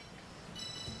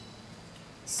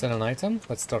 Sell an item.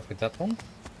 Let's start with that one.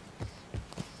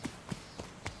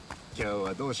 今日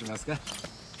はどうしますか?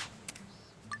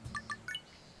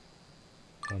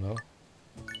 I don't know.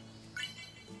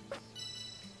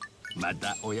 ま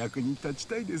たお役に立ち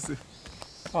たいです.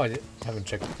 Oh, I haven't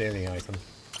checked the daily item.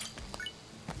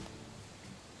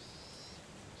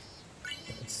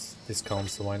 It's discount,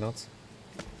 so why not?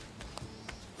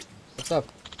 What's up?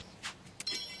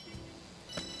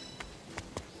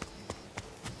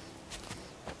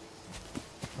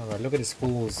 Alright, look at these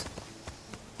fools.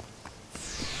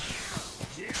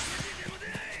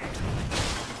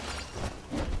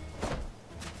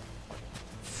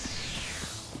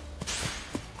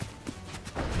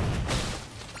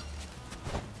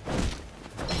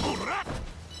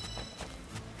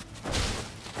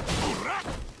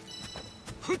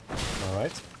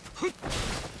 Alright.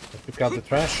 Let's pick out the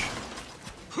trash.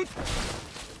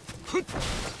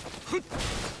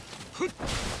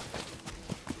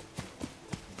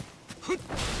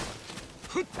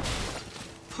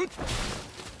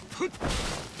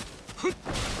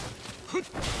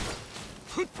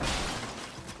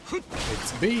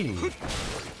 It's B.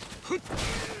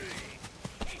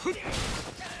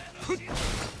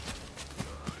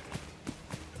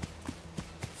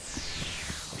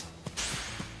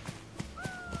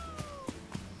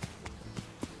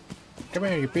 Come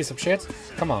here, you piece of shit.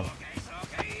 Come on.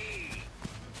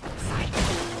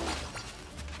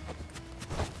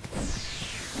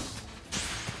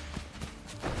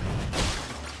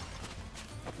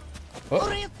 Oh.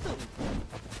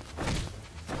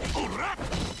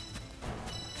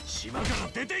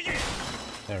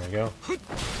 There we go.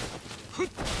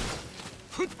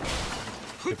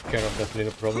 Took care of that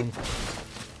little problem.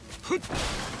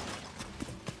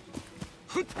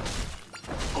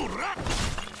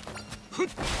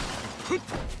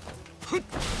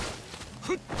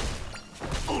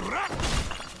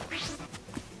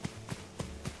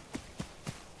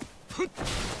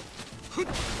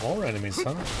 More enemies,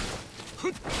 huh?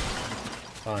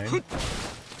 Fine.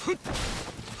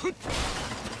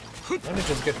 Let me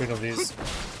just get rid of these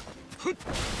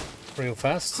real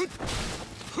fast.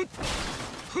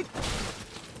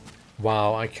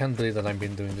 Wow, I can't believe that I've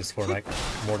been doing this for like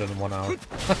more than 1 hour.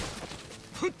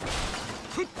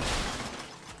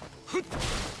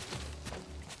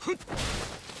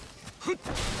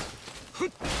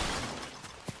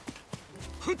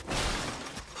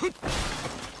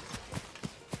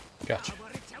 Gotcha.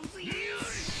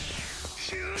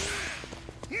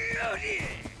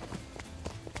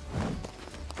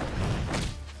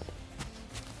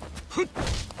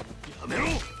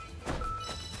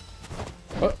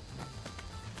 Oh.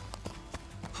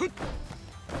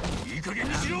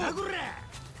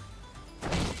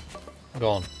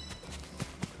 Gone.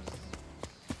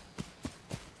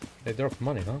 They dropped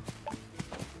money, huh?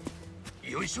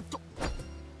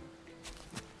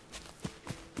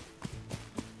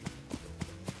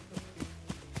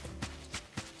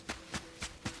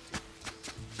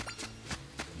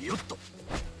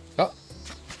 Oh,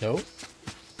 no.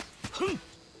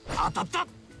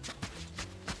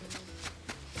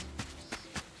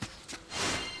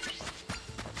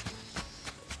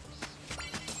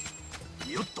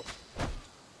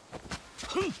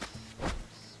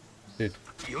 Dude.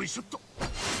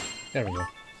 There we go.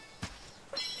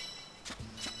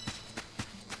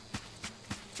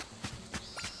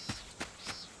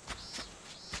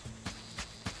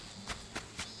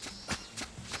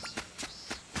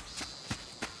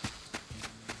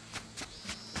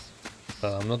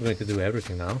 I'm not going to do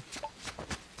everything now,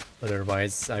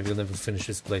 otherwise I will never finish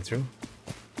this playthrough.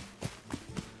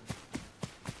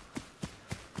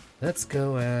 Let's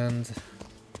go and...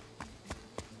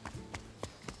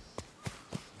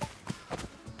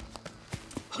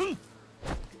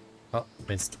 Oh,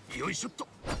 missed.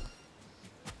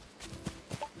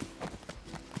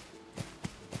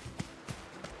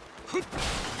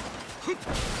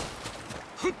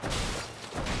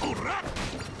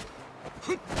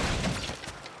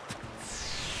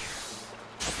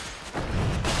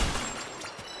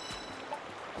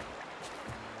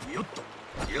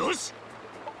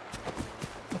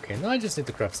 Okay, now I just need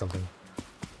to craft something.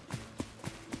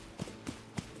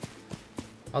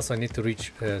 Also, I need to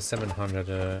reach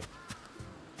 700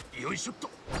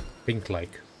 pink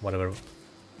like, whatever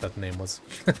that name was.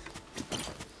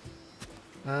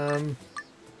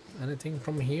 Anything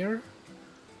from here?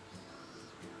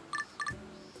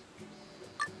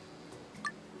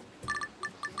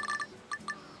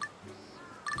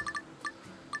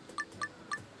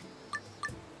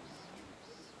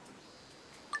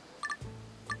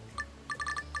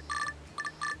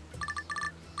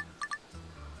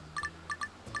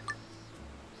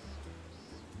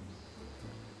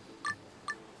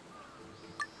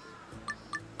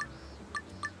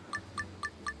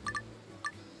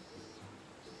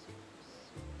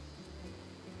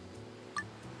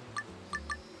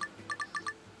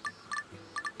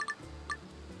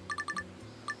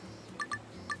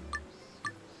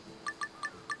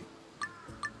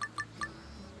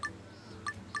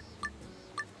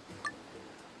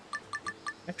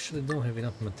 Actually don't have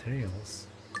enough materials.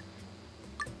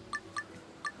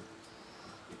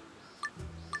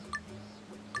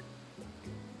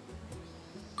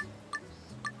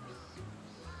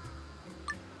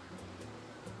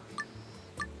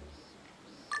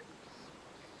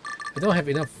 I don't have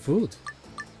enough food.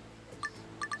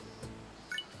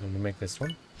 Let me make this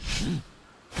one.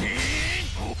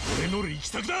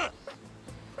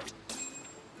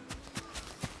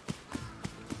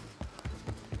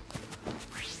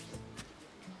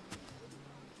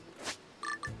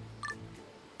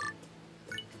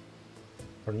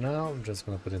 For now, I'm just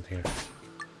gonna put it here.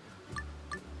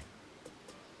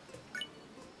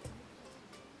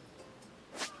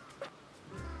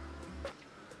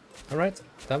 Alright,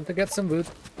 time to get some wood.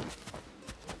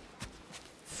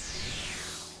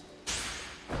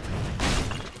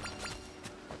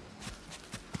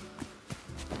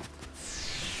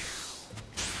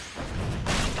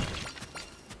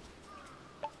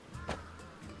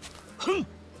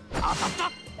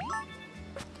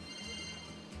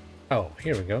 Oh,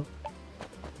 here we go.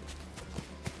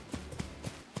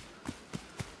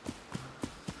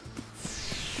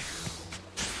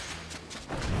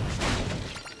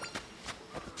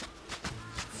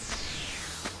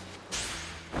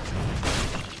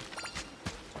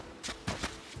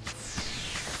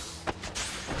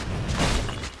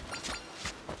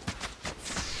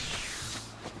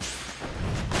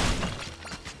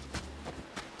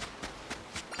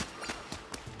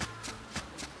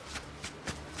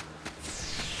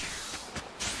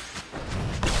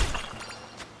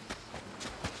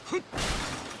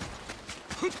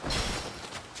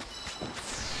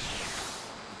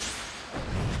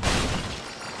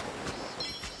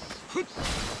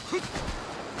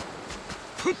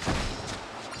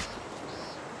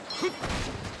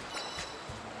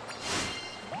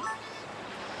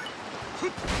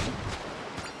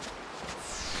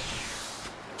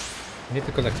 need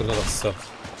to collect a lot of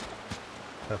stuff.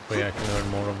 That way I can earn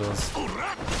more of those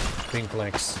pink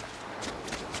legs.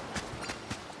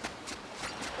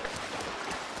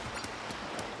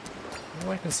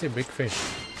 Oh, I can see a big fish.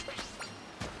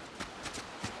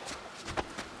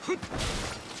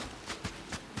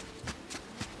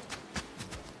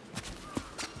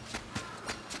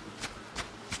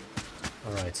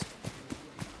 Alright.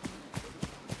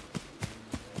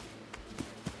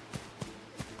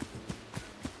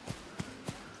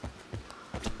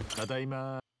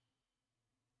 Tadaima.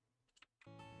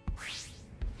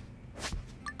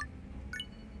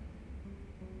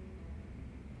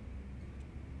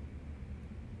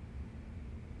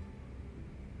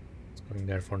 It's going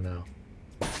there for now.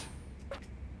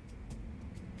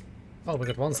 Oh, we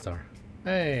got 1 star.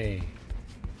 Hey!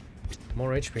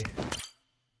 More HP.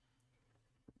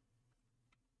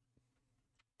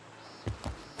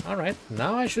 Alright,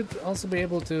 now I should also be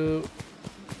able to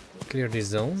clear these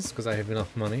zones, because I have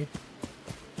enough money.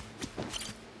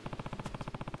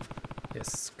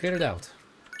 Yes, clear it out.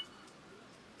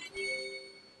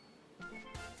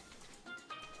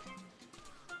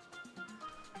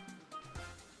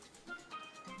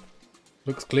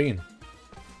 Looks clean.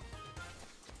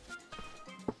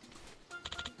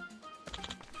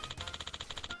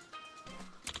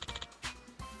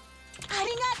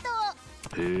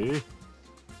 Eh?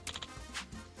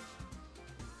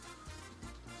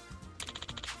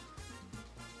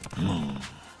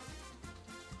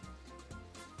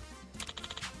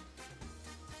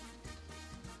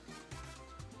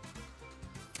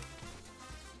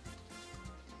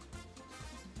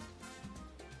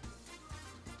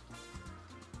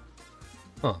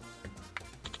 Huh.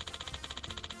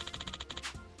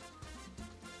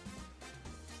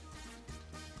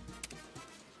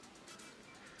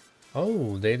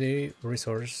 Oh, daily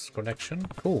resource collection.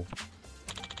 Cool.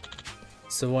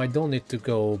 So I don't need to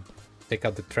go take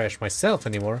out the trash myself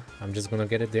anymore. I'm just gonna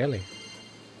get it daily.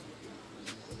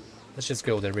 Let's just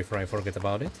go there before I forget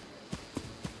about it.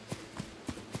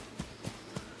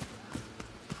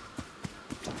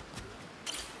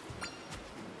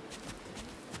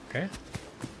 Okay.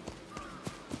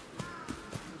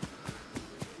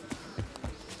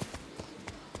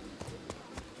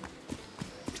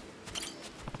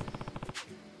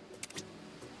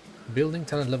 Building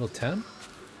talent level 10?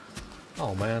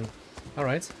 Oh man.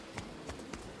 Alright.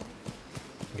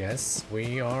 Guess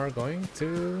we are going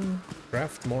to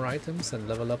craft more items and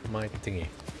level up my thingy.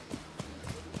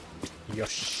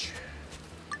 Yosh.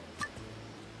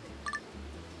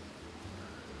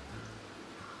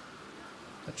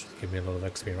 That should give me a lot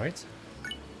of XP, right?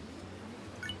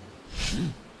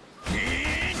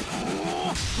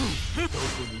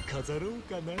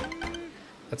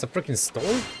 That's a freaking store?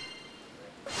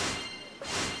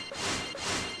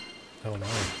 Oh my.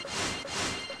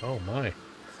 Oh my.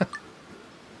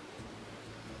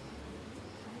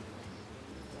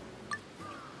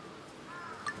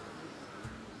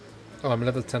 Oh, I'm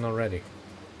level 10 already.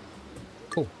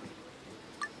 Cool.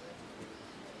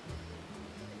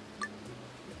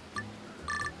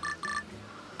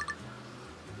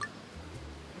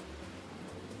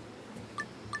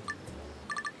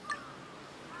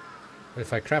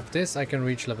 If I craft this, I can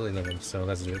reach level 11, so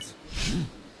let's do it.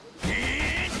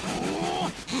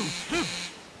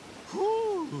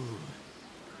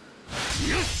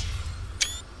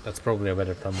 That's probably a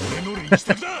better thumbnail.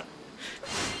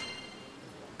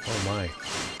 Oh my. You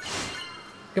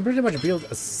can pretty much build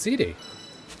a city.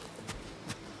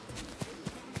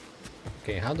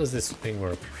 Okay, how does this thing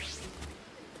work?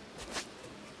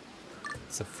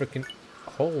 It's a freaking...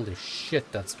 Holy shit,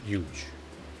 that's huge.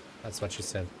 That's what she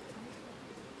said.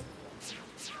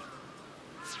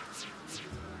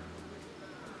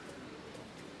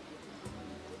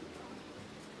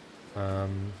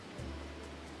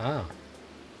 Ah.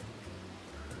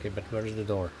 Okay, but where's the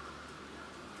door?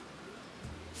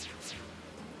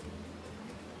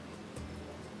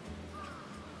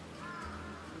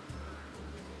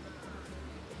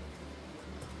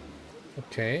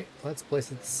 Okay, let's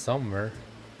place it somewhere.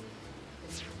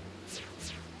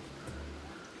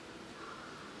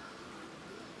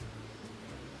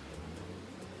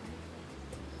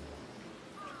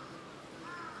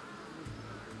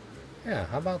 Yeah,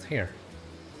 how about here?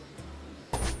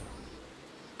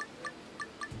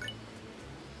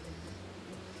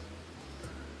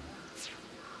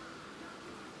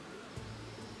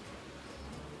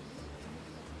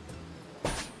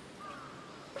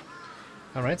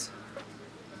 All right.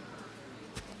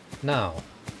 Now.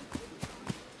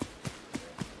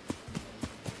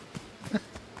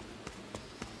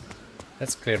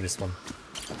 Let's clear this one.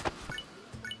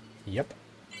 Yep.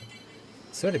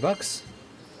 $30.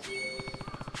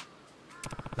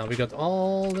 Now we got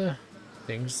all the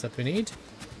things that we need.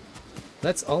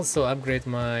 Let's also upgrade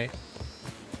my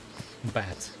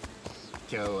bat.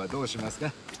 今日はどうします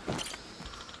か?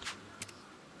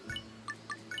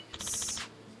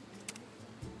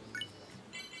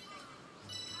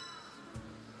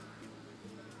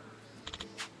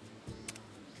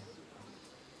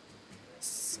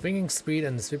 Swinging speed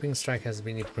and sweeping strike has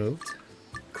been improved.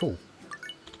 Cool.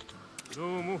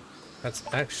 That's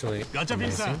actually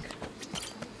amazing.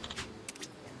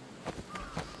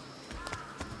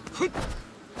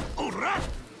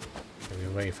 Maybe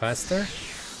way faster.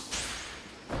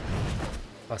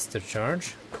 Faster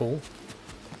charge. Cool.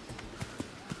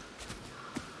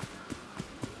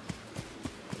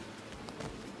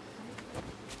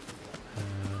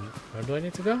 Where do I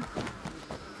need to go?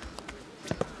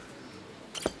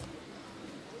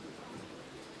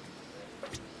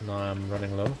 No, I'm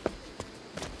running low.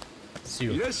 It's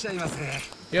you.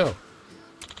 Yo!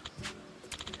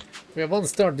 We have 1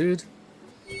 star, dude.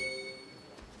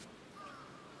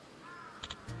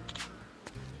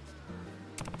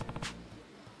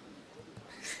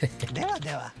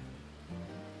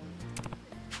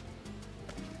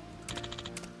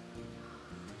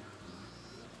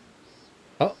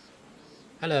 Oh,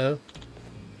 hello.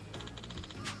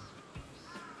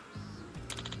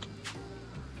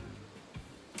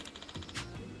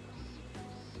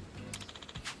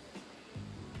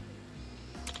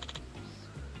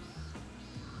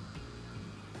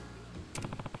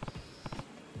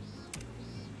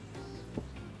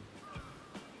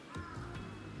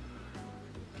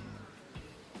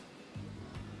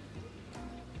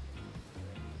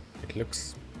 It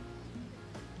looks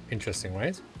interesting,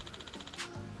 right?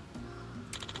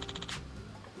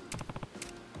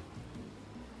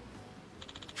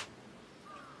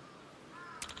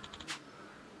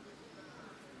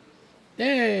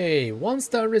 Yay! 1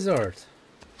 star resort.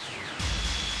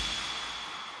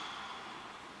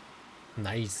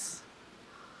 Nice.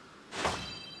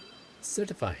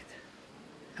 Certified.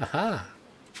 Haha.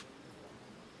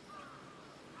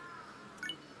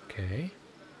 Okay.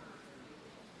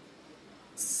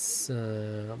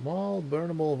 Small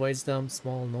burnable waste dump,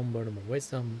 small non-burnable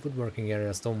waste dump, woodworking area,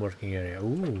 stoneworking area.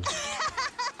 Ooh.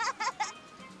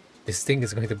 This thing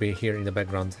is going to be here in the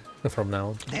background from now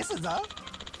on. This is all.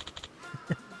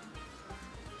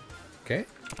 Okay.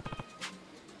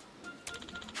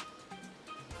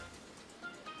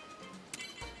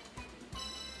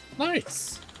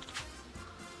 Nice.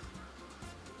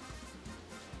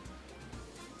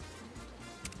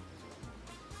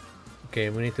 Okay,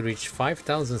 we need to reach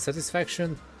 5,000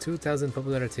 satisfaction, 2,000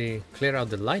 popularity, clear out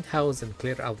the lighthouse and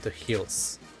clear out the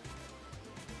hills.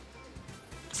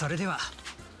 それでは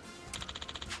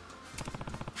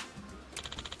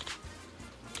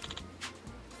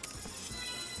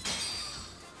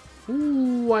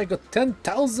Ooh, I got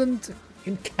 10,000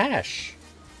 in cash.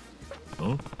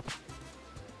 Huh?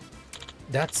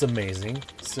 That's amazing.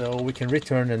 So we can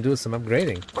return and do some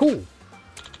upgrading. Cool.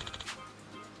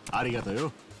 ありがとう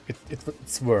よ.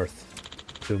 It's worth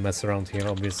to mess around here,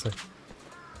 obviously.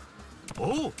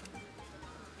 Oh!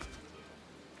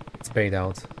 It's paid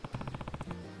out.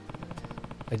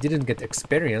 I didn't get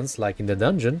experience like in the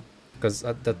dungeon, because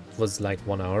that was like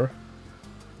 1 hour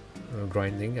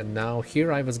grinding, and now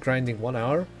here I was grinding 1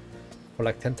 hour for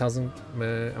like 10,000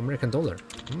 American dollar.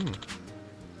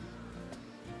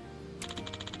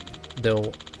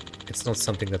 Though it's not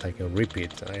something that I can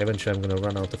repeat. Eventually I'm gonna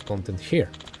run out of content here.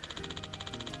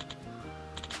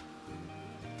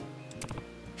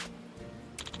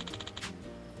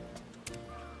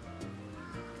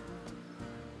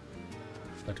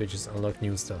 But we just unlock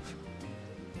new stuff.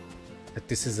 But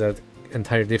this is an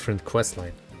entire different quest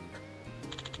line.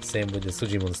 Same with the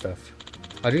Sujimon stuff.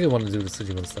 I really want to do the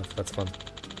Sujimon stuff, that's fun.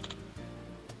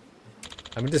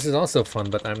 I mean, this is also fun,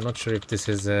 but I'm not sure if this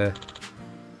is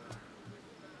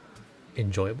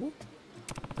enjoyable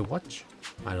to watch.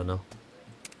 I don't know.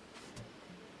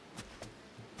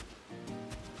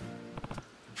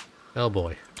 Oh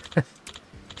boy.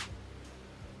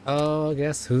 Oh,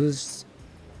 guess who's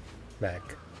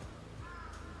back?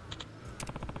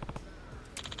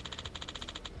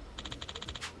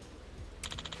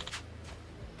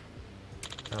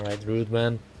 Alright, rude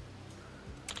man.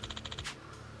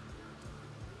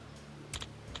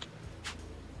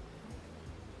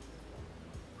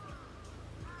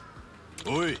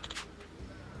 Oi!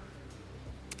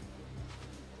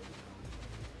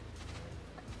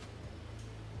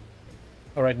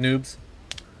 Alright, noobs.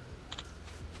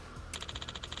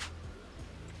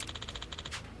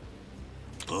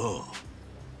 Oh.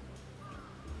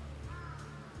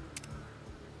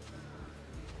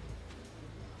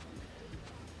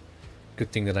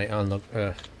 Good thing that I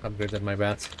upgraded my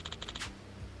bat.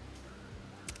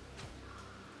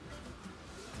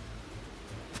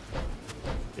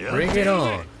 Bring it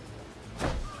on!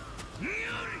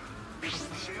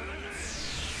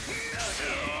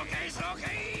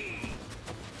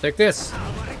 Take this!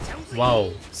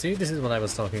 Wow, see, this is what I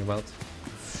was talking about.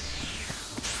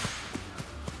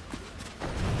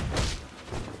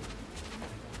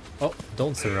 Oh,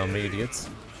 don't surround me, idiots.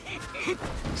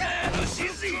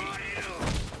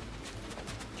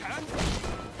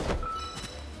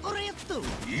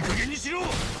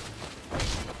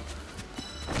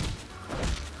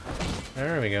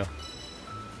 There we go.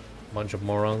 Bunch of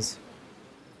morons.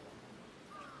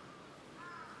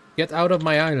 Get out of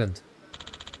my island.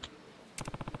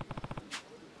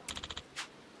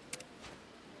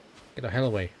 Get the hell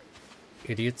away,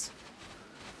 idiots.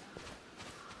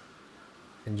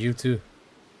 And you too.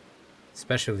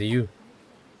 Especially you.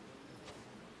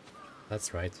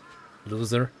 That's right.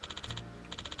 Loser.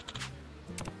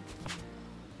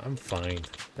 I'm fine.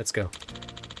 Let's go.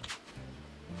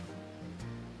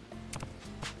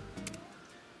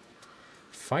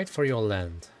 Fight for your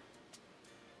land.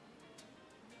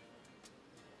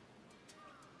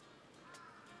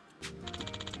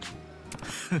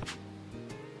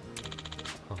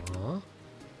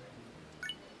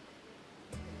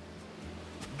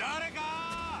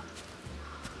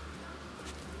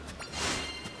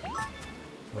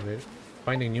 Are we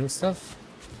finding new stuff?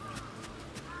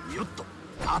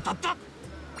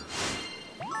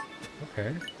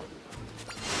 Okay.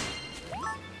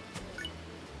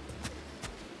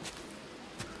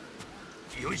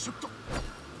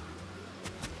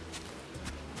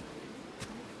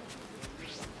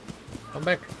 Come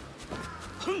back.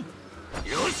 Huh?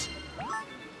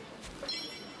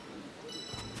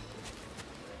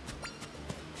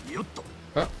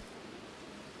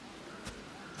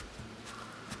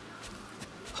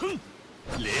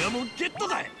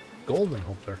 Golden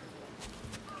hopper.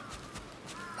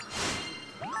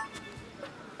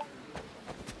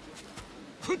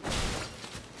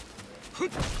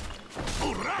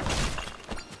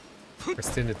 I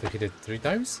still need to hit it 3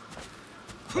 times,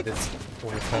 but it's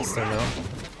way faster now.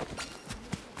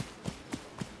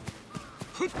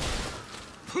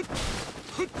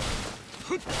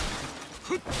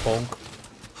 Bonk.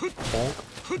 Bonk.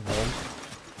 Bonk.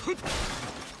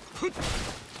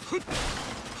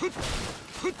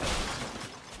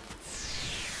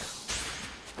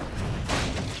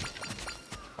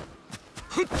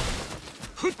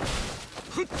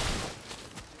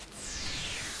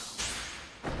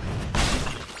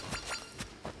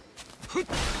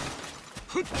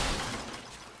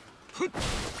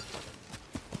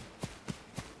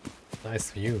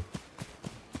 Nice view.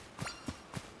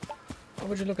 How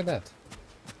would you look at that?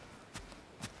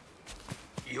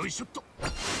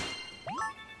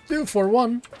 2 for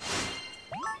 1.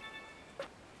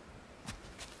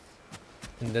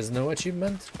 And there's no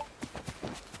achievement?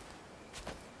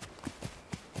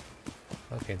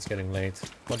 Okay, it's getting late.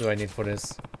 What do I need for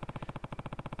this?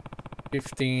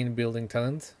 15 building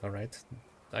talent. Alright.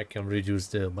 I can reduce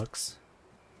the bucks.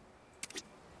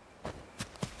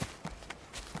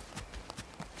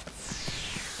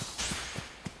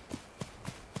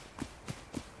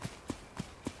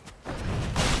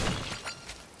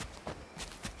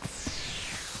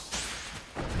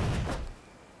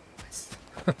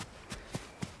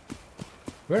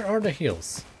 Where are the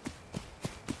hills?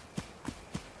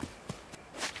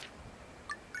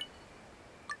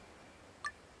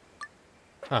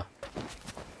 Ah.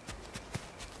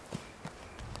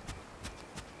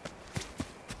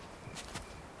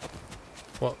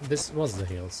 Well, this was the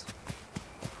hills.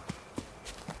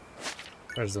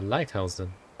 Where's the lighthouse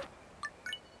then?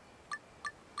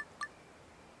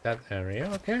 That area,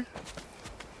 okay.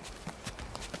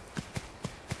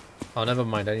 Oh, never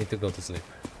mind, I need to go to sleep.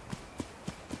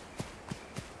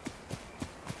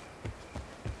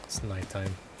 It's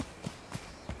nighttime.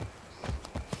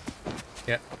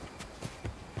 Yeah.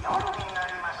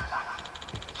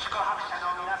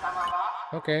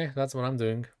 Okay, that's what I'm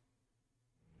doing.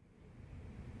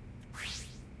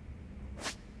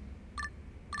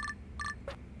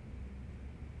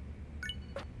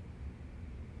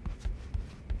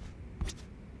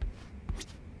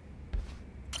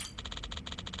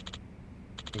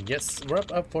 Yes,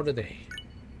 wrap up for the day.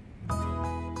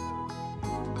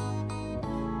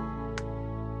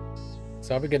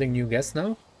 So are we getting new guests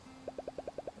now?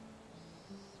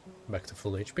 Back to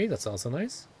full HP, that's also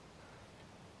nice.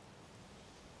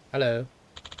 Hello.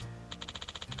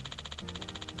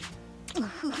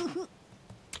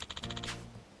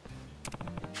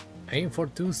 Aim for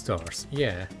 2 stars,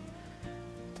 yeah.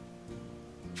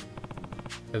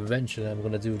 Eventually I'm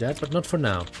gonna do that, but not for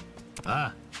now.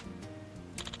 Ah.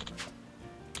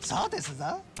 そうです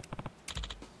ぞ。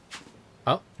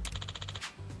 Oh.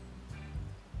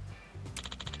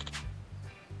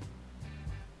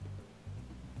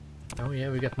 Oh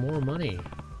yeah, we got more money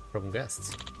from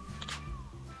guests.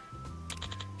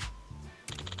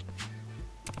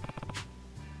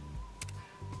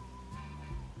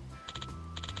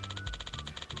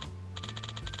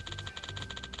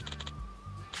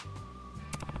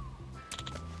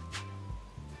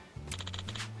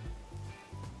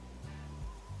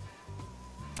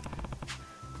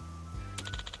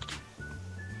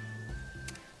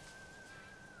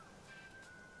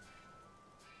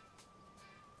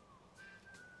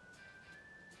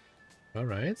 All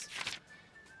right.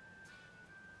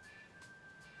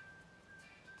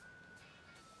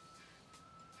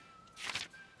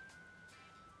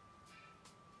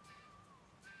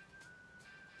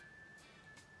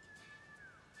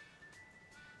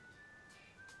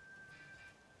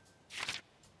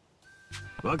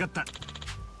わかった。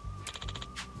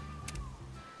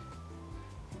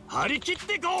張り切っ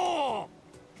てこ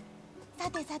う。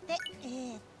さてさて、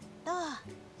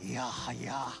いやは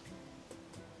や。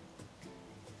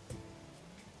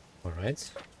 All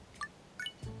right.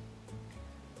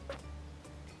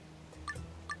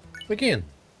 Begin.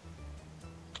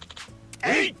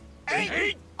 えいえ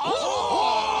いお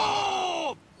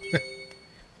お。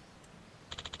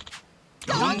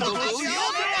どんどこしよ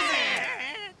うぜ。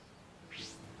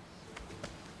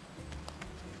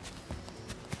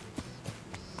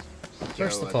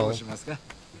 First of all, I'm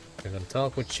gonna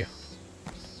talk with you.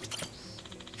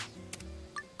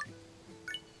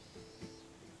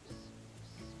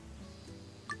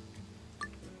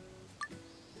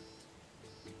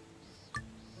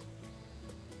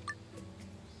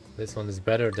 This one is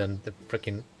better than the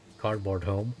freaking cardboard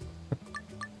home.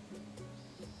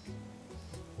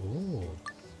 Ooh.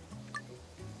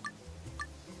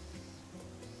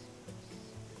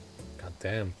 God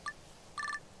damn.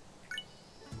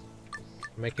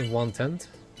 Making 1 tent.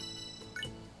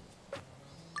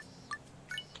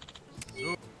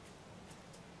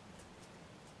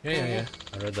 Yeah.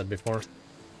 I read that before.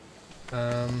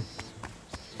 Now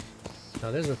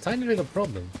there's a tiny little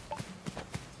problem.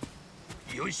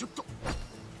 よいしょっと。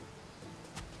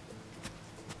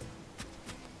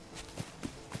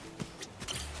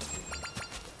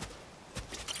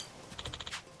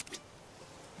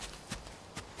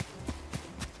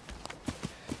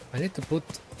 I need to put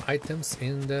items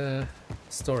in the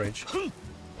storage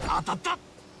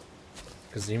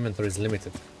because the inventory is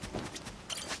limited.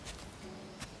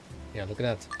 Yeah, look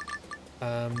at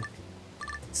that.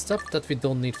 Stuff that we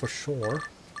don't need for sure,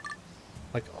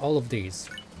 like all of these.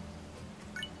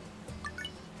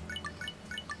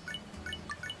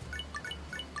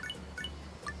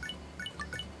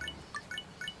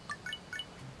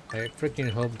 I freaking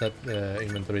hope that the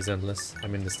inventory is endless. I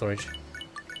mean the storage.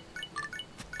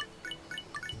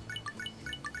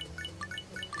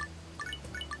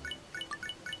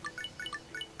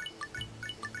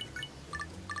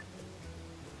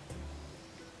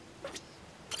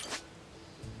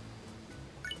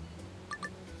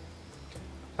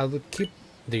 I will keep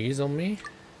these on me.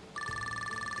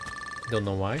 Don't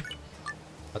know why,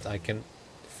 but I can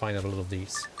find a lot of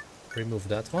these. Remove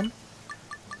that one.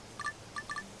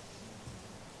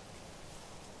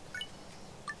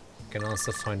 Can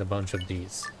also find a bunch of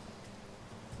these.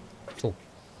 Cool.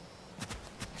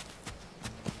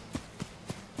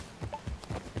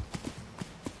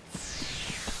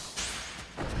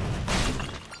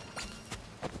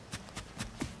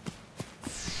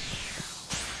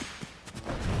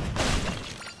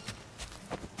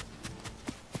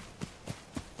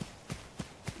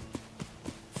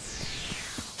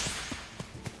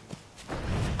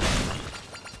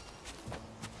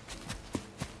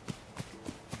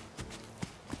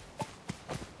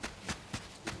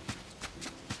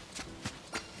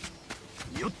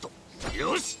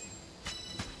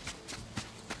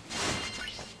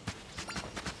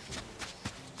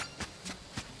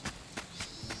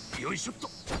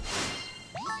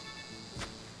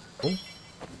 Oh.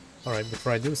 Alright,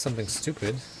 before I do something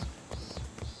stupid.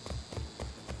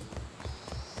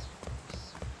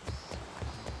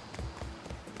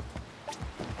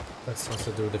 Let's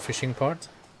also do the fishing part.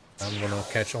 I'm gonna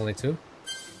catch only 2.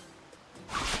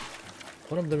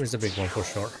 One of them is the big one for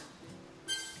sure.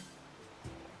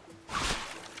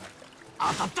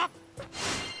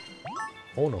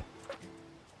 Oh no.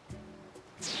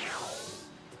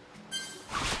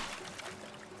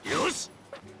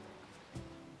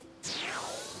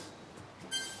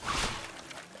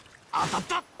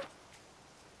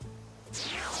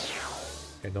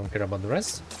 I don't care about the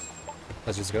rest.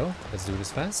 Let's just go. Let's do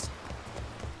this fast.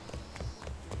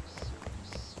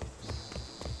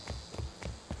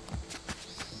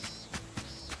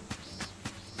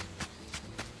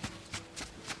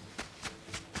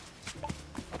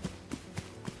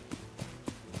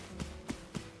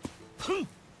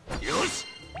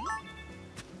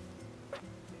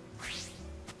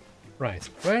 Right,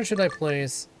 where should I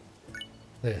place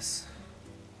this?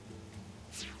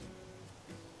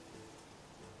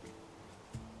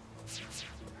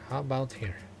 How about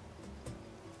here?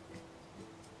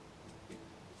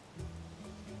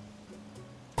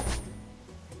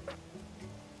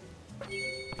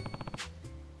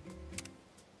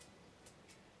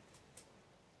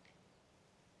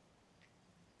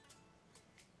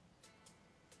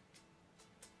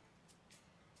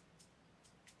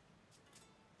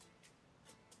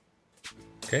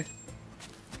 Okay.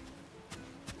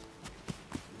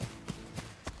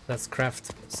 Let's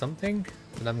craft something,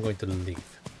 and I'm going to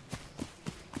leave.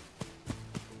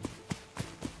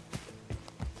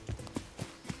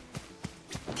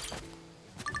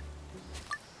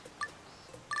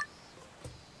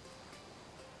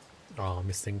 Oh,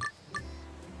 missing.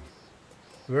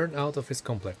 Burn out of his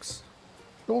complex.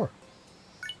 Sure.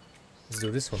 Let's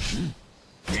do this one.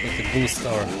 It's going to boost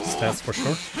our stats for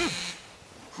sure.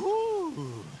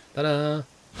 Ta-da!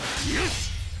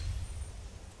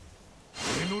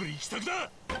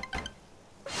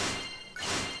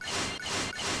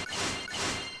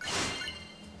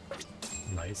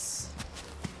 Nice.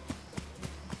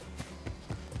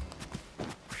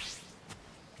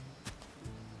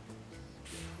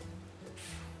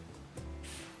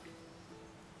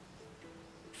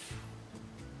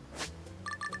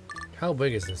 How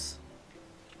big is this?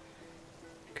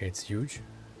 Okay, it's huge.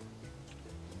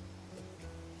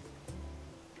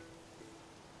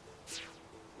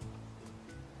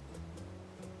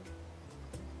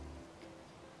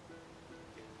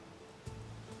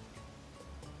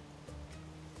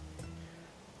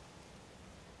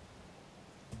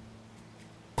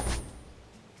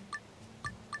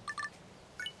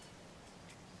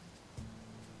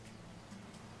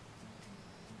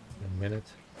 A minute.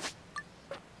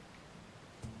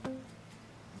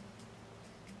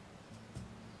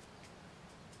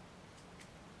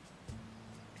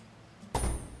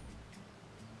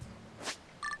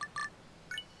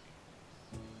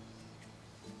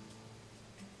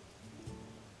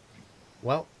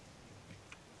 Well,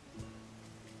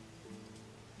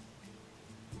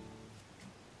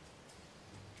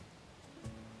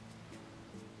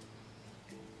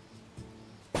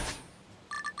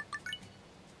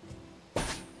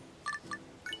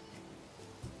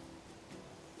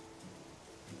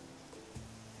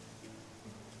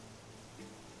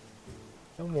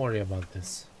 don't worry about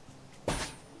this.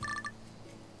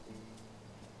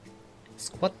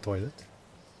 Squat toilet.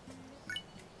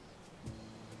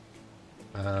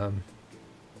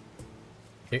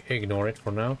 Ignore it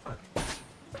for now.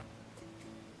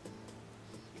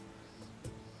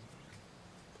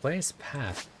 Place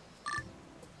path.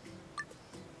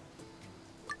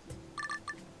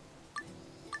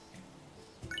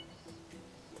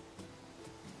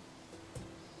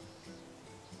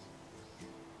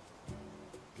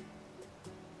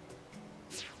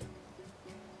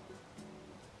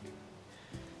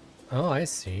 Oh, I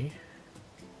see.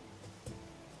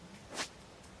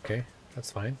 Okay,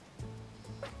 that's fine.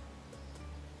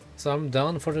 So I'm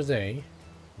done for the day.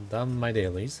 Done my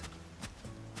dailies.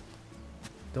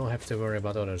 Don't have to worry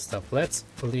about other stuff. Let's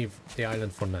leave the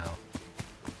island for now.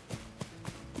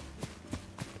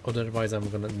 Otherwise I'm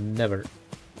gonna never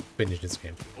finish this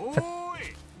game.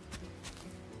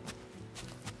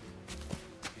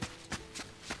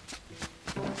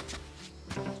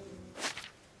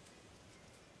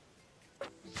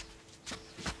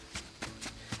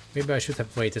 Maybe I should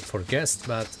have waited for guests,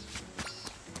 but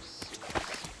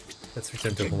let's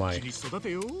return to Hawaii.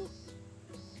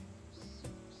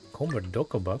 Convert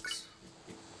Doko bucks.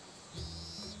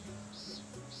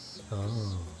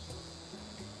 Oh.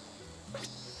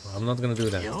 I'm not gonna do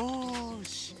that.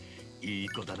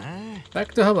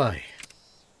 Back to Hawaii.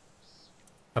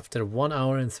 After 1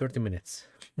 hour and 30 minutes.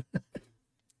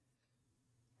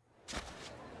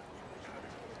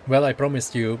 Well, I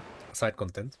promised you side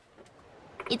content.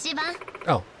 Ichiban.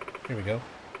 Oh, here we go.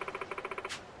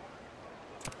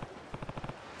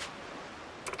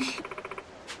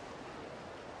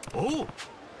 Oh.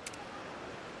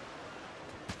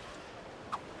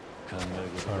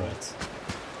 Alright.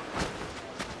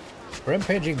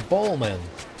 Rampaging Ballman.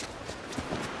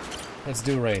 Let's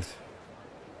do raid.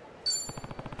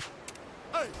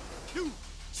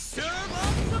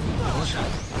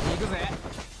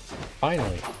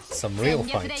 Finally, some real 全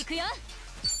力で fight. 行くよ。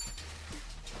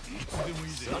いつでもい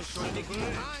いぜ。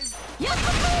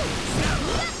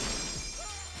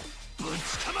ぶ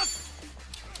ちかます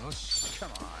よし。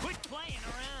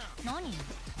何？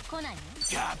来ないの？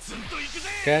ガツンといくぜ。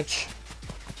 Catch.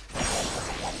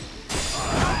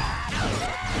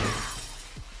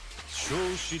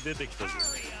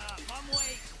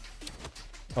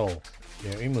 Oh,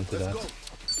 you're immune to that.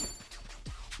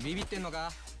 ビビってんの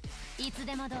か？いつ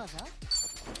でもどうぞ。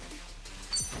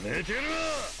寝てる。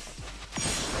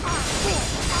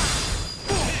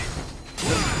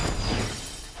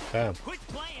 Damn. 調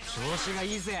子が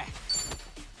いいぜ。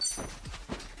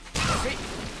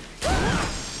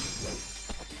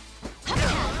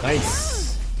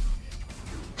 Nice.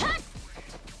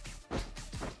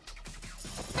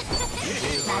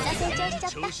 また成長しちゃった。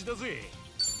調子だぜ。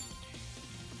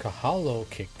 Kahalo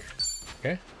kick.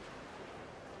 Okay.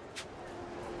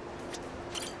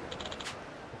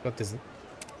 Got this.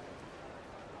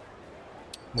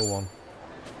 Move on.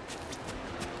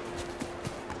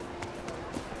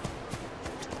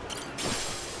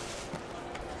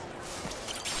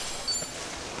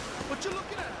 What you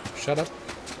looking at? Shut up.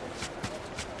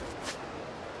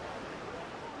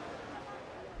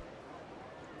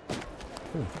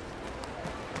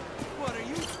 What are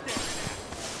you staring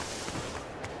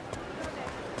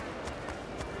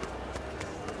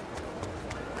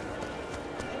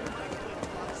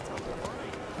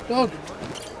Dog.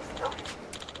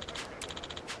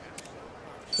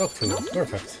 Dog food.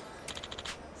 Perfect.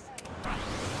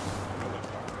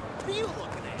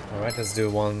 Alright, let's do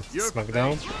one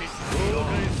smackdown.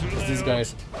 These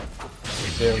guys,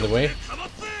 they're in the way.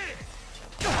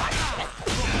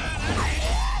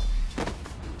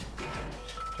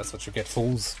 That's what you get,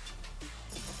 fools.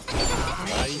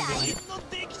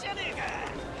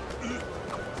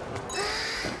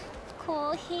 コ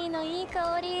ーヒーのいい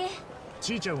香り。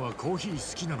ちーちゃんはコーヒ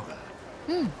ー好きなのか。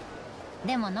うん。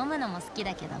でも飲むのも好き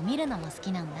だけど見るのも好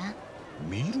きなんだ。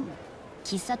見る？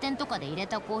喫茶店とかで入れ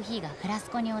たコーヒーがフラ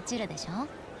スコに落ちるでしょ。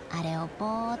あれをぼ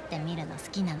ーって見るの好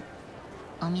きなの。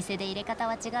お店で入れ方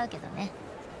は違うけどね。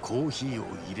コーヒーを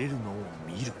入れるのを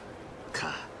見る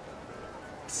か。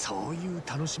そういう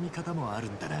楽しみ方もあ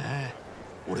るんだな。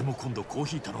俺も今度コー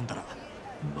ヒー頼んだら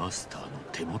マスターの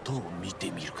手元を見て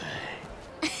みるかい。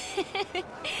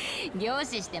漁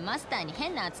師してマスターに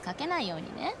変な圧かけないよう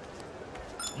にね。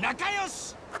仲良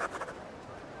し。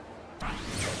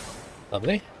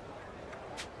 Lovely.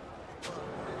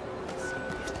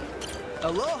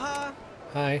 Aloha.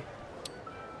 Hi.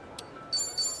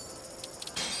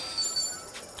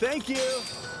 Thank you.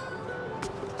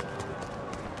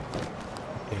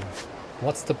 Okay.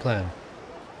 What's the plan?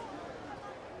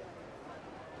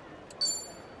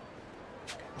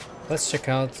 Let's check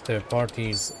out the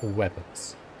party's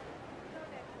weapons.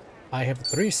 I have a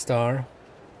 3-star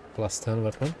plus 10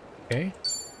 weapon. Okay.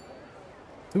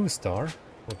 2-star.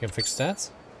 We can fix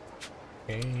that.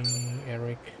 Okay,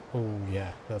 Eric. Oh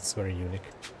yeah, that's very unique.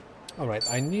 Alright,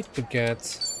 I need to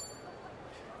get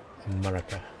a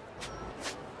maraca.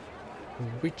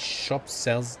 Which shop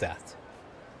sells that?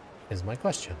 Is my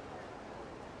question.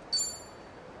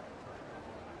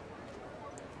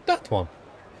 That one.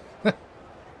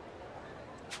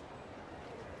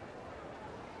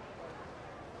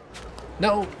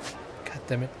 No! God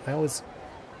damn it, I always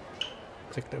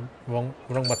click the wrong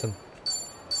button.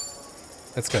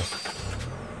 Let's go.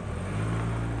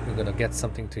 We're gonna get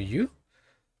something to you.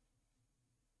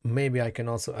 Maybe I can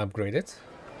also upgrade it.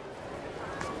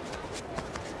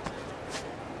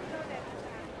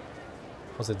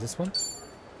 Was it this one?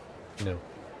 No.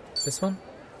 This one?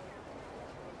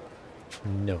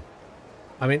 No.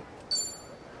 I mean, it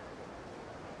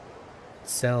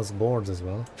sells boards as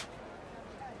well.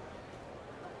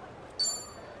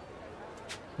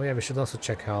 Oh yeah, we should also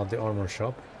check out the armor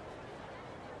shop.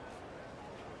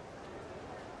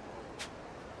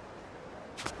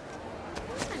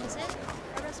 What time is it?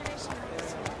 Our reservation might be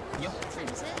soon. What time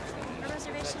is it? Our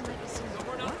reservation might be soon.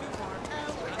 We're not too far.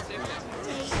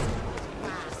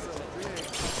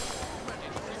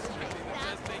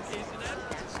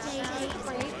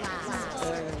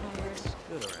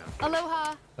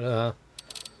 Aloha.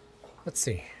 Let's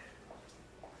see.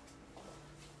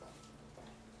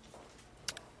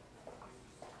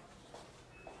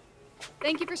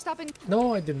 Thank you for stopping.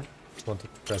 No, I didn't want to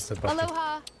press the button.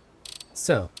 Aloha.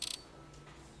 So,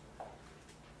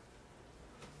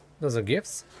 those are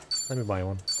gifts. Let me buy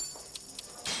one.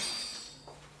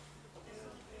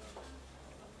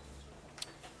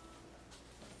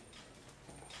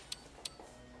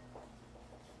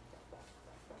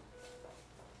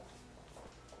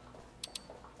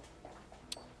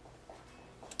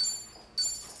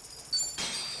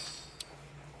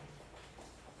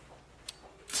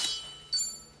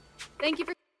 Thank you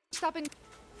for stopping.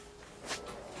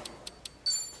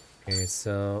 Okay,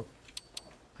 so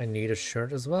I need a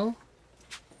shirt as well.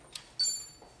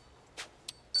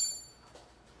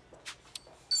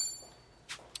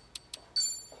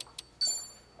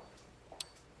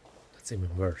 That's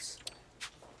even worse.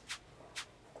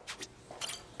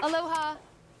 Aloha.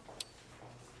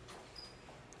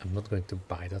 I'm not going to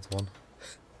buy that one.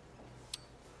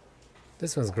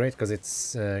 This one's great because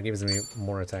it's gives me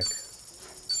more attack.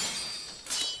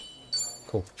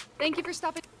 Cool. Thank you for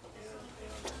stopping.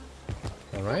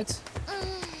 All right.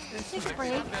 Take a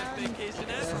break.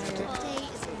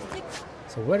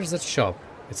 So where is that shop?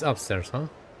 It's upstairs, huh?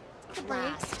 Take a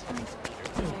break.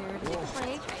 Take a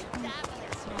break.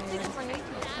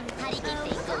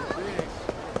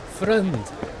 Friend.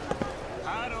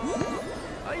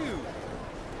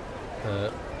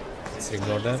 Let's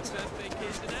ignore that.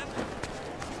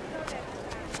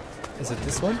 Is it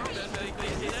this one?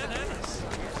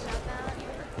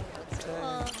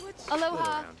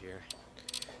 Aloha.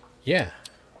 Yeah.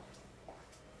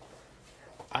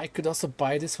 I could also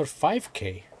buy this for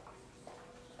 5k.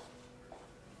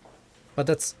 But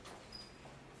that's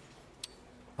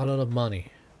a lot of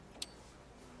money.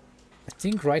 I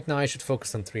think right now I should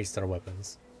focus on 3-star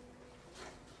weapons.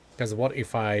 Because what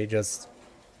if I just...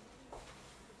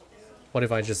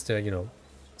 you know,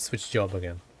 switch job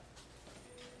again?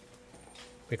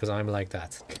 Because I'm like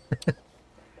that.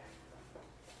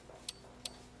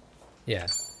 Yeah,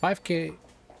 5k,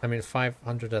 I mean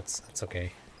 500, that's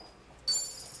okay.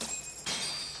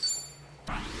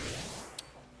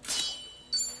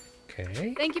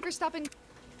 Okay. Thank you for stopping.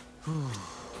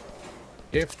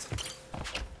 Gift.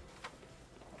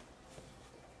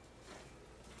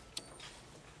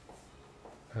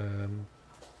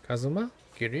 Kazuma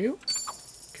Kiryu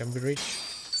can be reached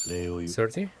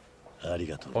 30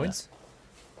 points.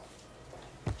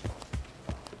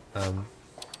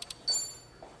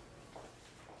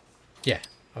 Yeah,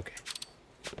 okay.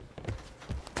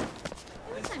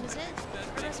 What time is it?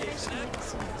 A reservation like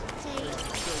say.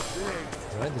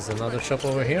 Alright, there's another shop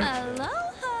over here.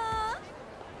 Aloha.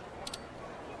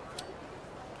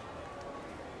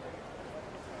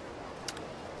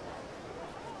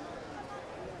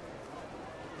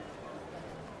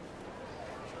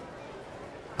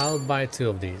 I'll buy 2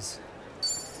 of these.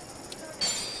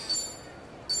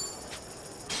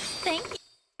 Thank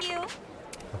you.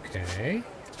 Okay.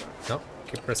 No,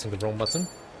 keep pressing the wrong button.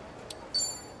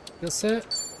 Yes, sir.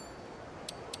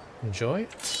 Enjoy.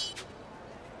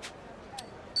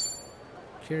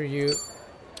 Here you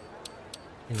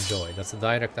enjoy. That's a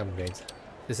direct upgrade.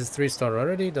 This is 3-star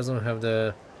already. Doesn't have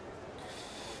the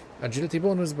agility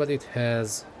bonus, but it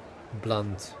has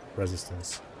blunt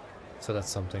resistance. So that's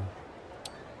something.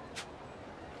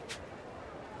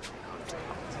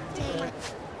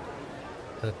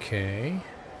 Okay.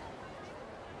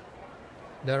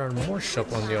 There are more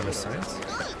shops on the other side. What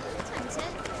time is it?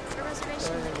 A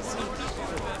reservation like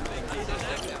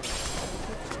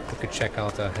We could check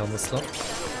out a helmet slot.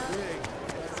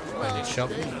 Any shop.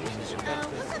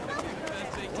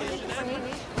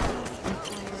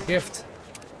 Gift.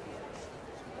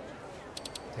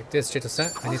 Take this,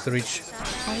 Chitose. I need to reach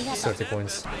 30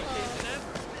 points.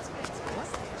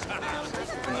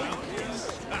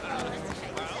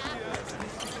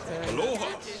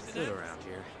 Good around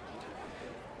here.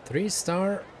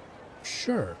 3-star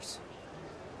shirt.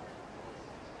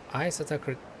 Ice attack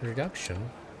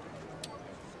reduction.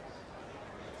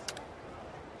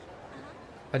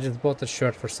 I just bought a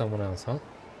shirt for someone else, huh?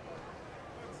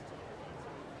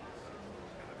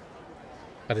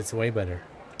 But it's way better.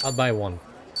 I'll buy 1.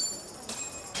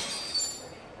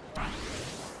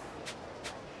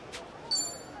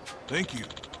 Thank you.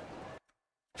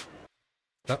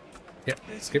 Oh, yeah,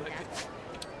 skip.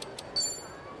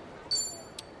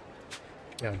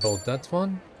 Yeah, bought that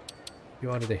one.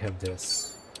 You already have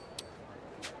this.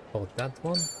 Bought that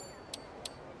one.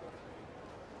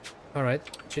 Alright,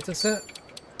 Chitose,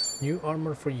 new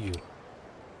armor for you.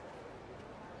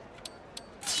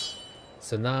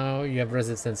 So now you have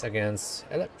resistance against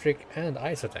electric and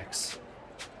ice attacks.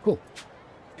 Cool.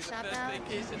 shop out.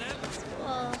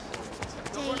 Well,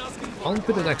 On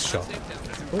to the next shop.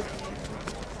 Oh.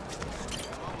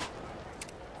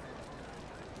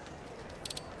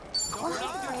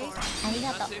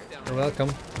 You're welcome.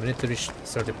 We need to reach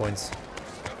 30 points.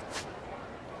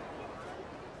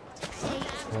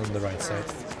 On the right side.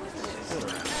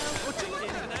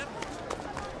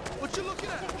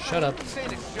 Shut up.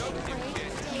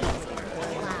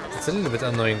 It's a little bit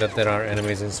annoying that there are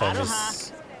enemies inside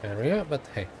this area, but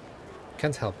hey,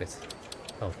 can't help it.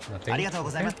 Oh, nothing. Okay.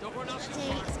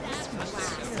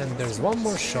 And there's one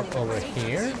more shop over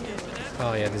here.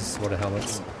 Oh yeah, this is for the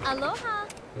helmets. Aloha.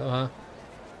 Aloha.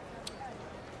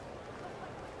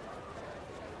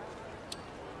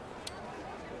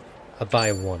 I'll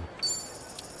buy one.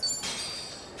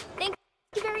 Thank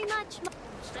you very much.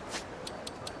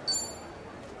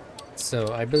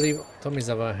 So I believe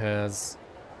Tomizawa has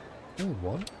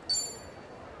one.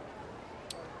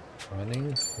 Running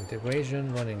with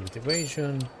evasion, running with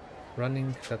evasion,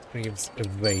 running that gives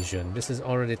evasion. This is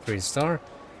already 3-star.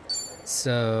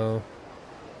 So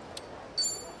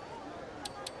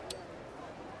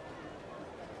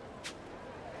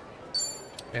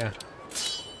yeah,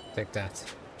 take that.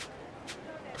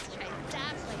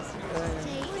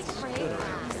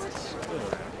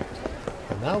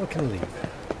 And now we can leave.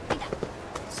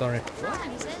 Sorry.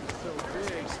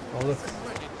 Oh look.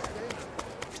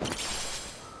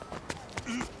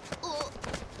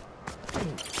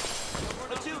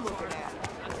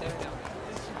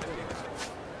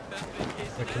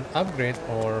 We can upgrade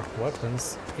our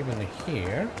weapons even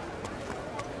here.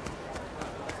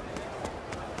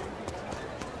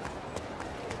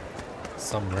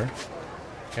 Somewhere.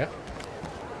 Yeah.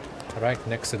 Right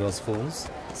next to those fools.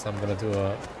 So I'm gonna do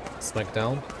a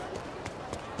smackdown.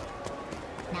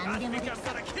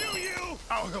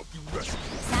 I'll help you rescue.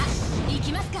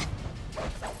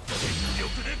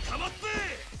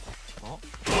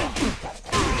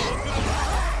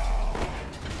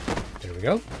 There we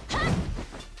go.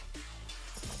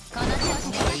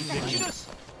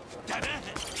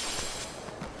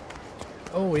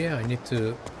 Oh yeah, I need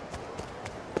to...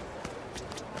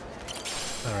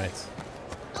 Alright.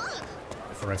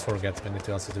 Before I forget, I need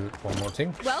to also do one more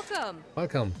thing. Welcome.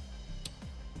 Welcome.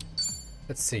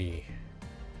 Let's see.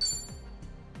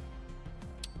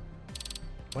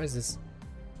 Why is this?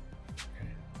 Okay.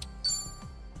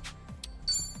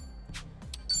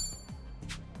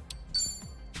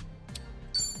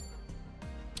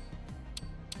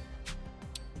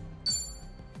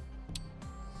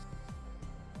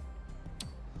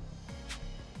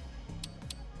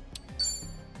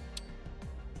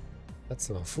 That's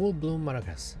a full bloom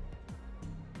maracas.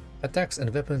 Attacks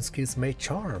and weapon skills may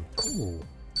charm. Cool.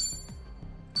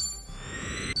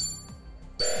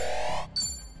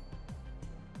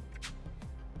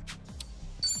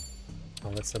 Now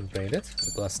let's upgrade it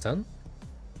to +10.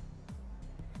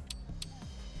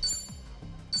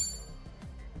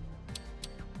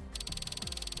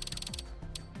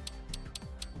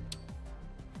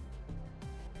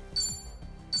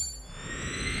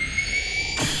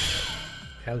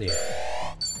 Hell yeah.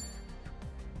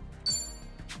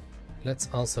 Let's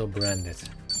also brand it.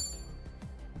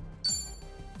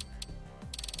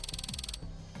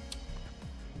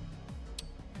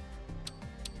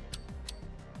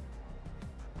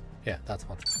 Yeah, that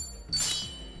one.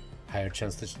 Higher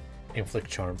chance to inflict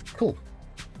charm. Cool.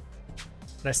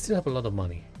 And I still have a lot of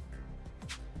money.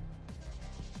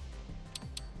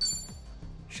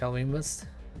 Shall we invest?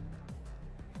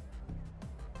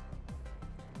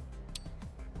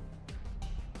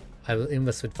 I will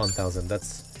invest with 1,000.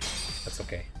 That's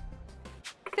okay.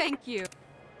 Thank you.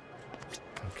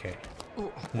 Okay.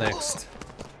 Next,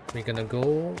 we're gonna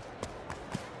go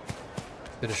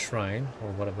to the shrine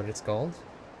or whatever it's called.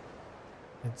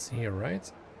 It's here,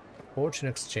 right? Fortune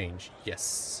exchange.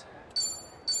 Yes.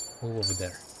 Move over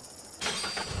there.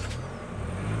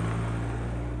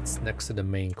 It's next to the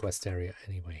main quest area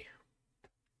anyway.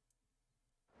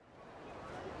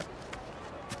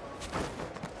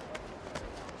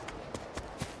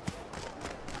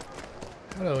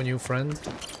 Hello, new friend.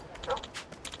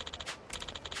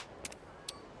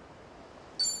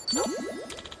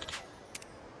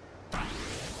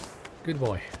 Good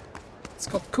boy. It's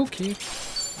got Cookie.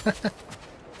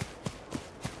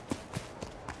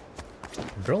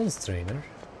 Bronze trainer.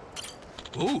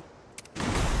 Ooh.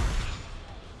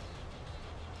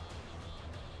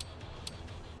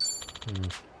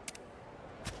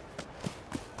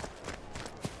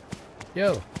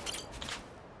 Yo.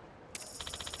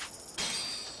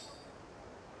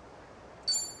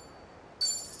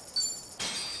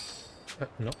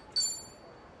 No.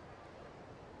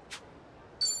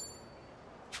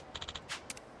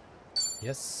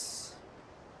 Yes.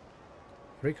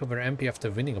 Recover MP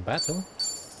after winning a battle.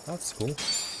 That's cool.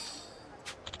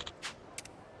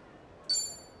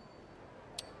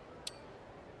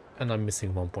 And I'm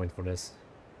missing 1 point for this.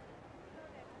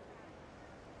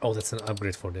 Oh, that's an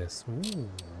upgrade for this. Ooh,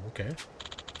 okay.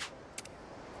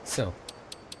 So,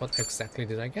 what exactly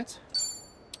did I get?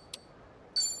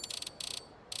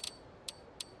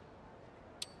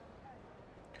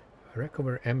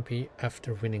 Recover MP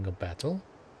after winning a battle.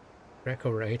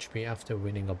 Recover HP after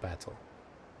winning a battle.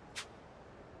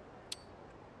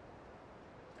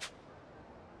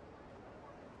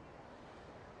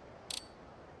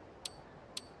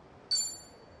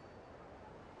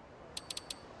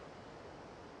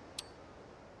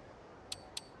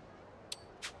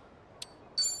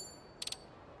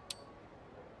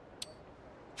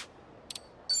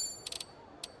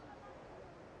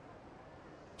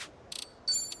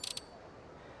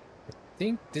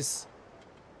 think this...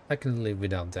 I can live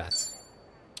without that.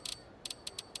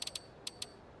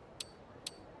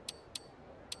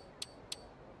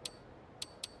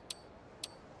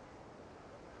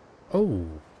 Oh!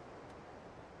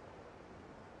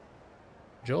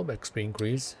 Job XP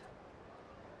increase.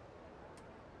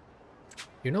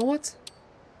 You know what?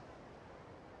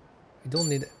 You don't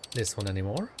need this one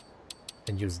anymore.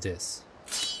 And use this.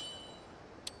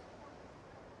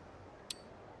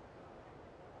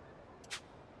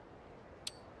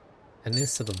 And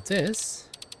instead of this,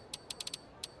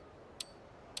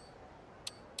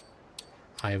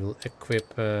 I will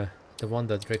equip the one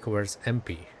that recovers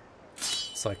MP,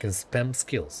 so I can spam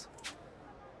skills.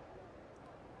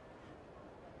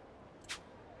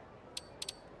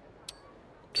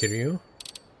 Kiryu.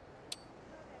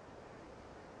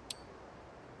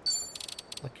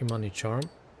 Lucky money charm.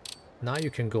 Now you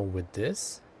can go with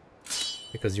this,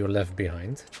 because you're left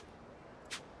behind.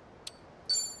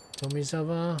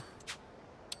 Tomizawa.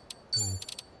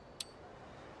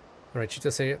 Alright,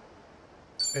 Chitase,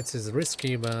 it is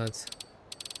risky, but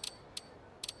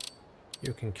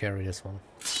you can carry this one.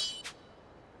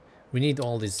 We need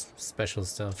all this special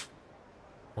stuff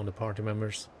on the party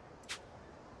members.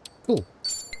 Cool.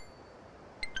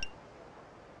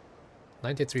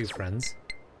 93 friends.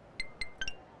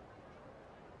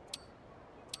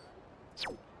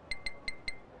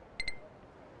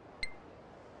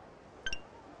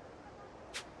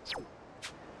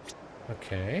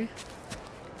 Okay.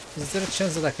 Is there a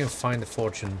chance that I can find a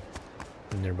fortune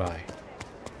nearby?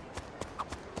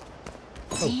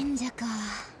 Oh. 神社か。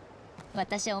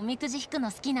私おみくじ引くの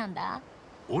好きなんだ。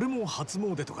俺も初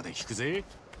詣とかで引くぜ。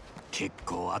結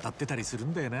構当たってたりする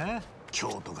んだよな。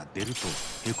京都が出ると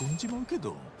へこんじまうけ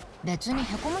ど。別に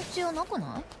へこむ必要なく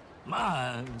ない？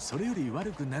まあそれより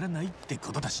悪くならないって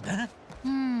ことだしな。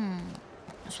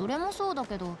それもそうだ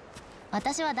けど、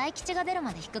私は大吉が出る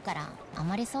まで引くからあ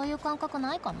まりそういう感覚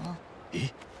ないかな。え、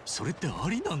それってあ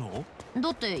りなの？だ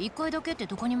って1回だけって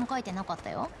どこにも書いてなかった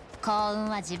よ。幸運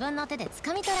は自分の手で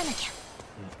掴み取らなきゃ。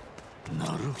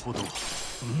なるほど。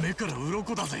目から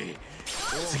鱗だぜ。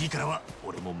次からは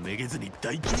俺もめげずに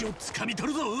大吉を掴み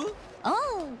取るぞ。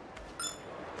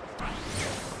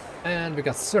And we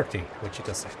got 30, which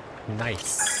is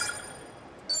nice.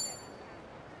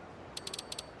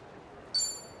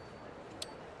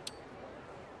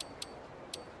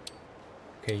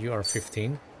 Okay, you are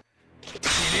 15.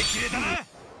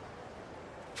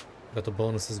 Got a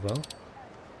bonus as well.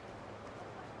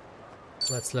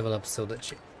 Let's level up so that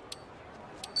she...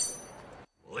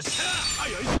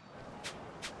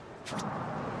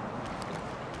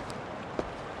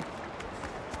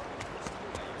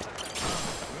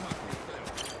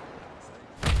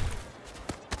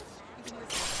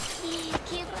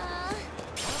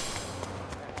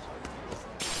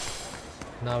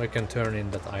 Now we can turn in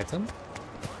that item.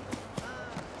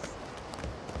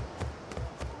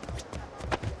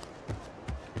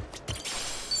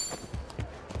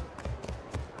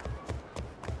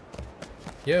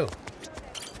 Yo.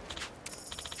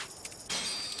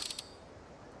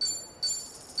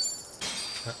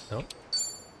 No.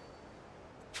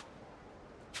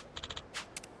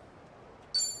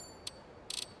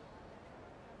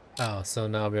 Oh, so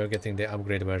now we are getting the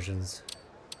upgrade versions.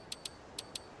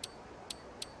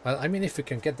 Well, I mean, if we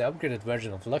can get the upgraded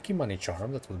version of Lucky Money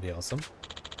Charm, that would be awesome.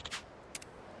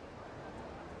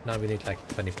 Now we need like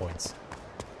 20 points.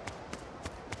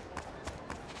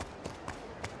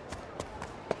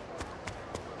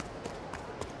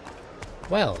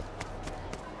 Well,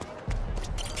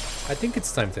 I think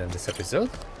it's time to end this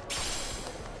episode.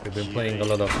 We've been playing a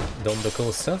lot of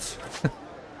Dondoko stuff.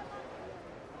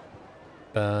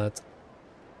 But...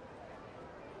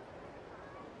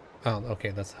 oh,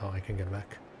 okay, that's how I can get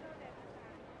back.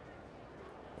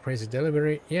 Crazy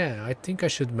delivery. Yeah, I think I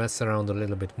should mess around a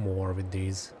little bit more with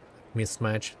these.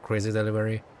 Mismatch, crazy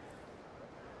delivery.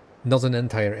 Not an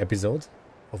entire episode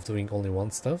of doing only one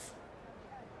stuff.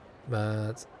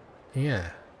 But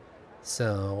yeah.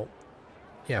 So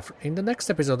yeah, in the next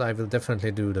episode I will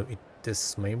definitely do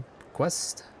this main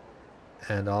quest.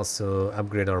 And also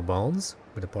upgrade our bonds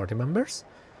with the party members.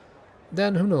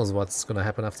 Then who knows what's gonna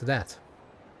happen after that.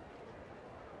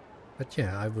 But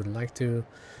yeah, I would like to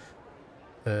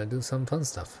do some fun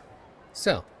stuff.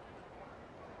 So,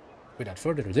 without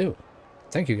further ado,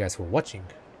 thank you guys for watching.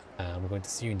 I'm going to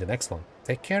see you in the next one.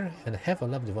 Take care and have a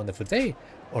lovely, wonderful day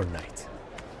or night.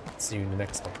 See you in the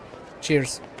next one.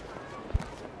 Cheers!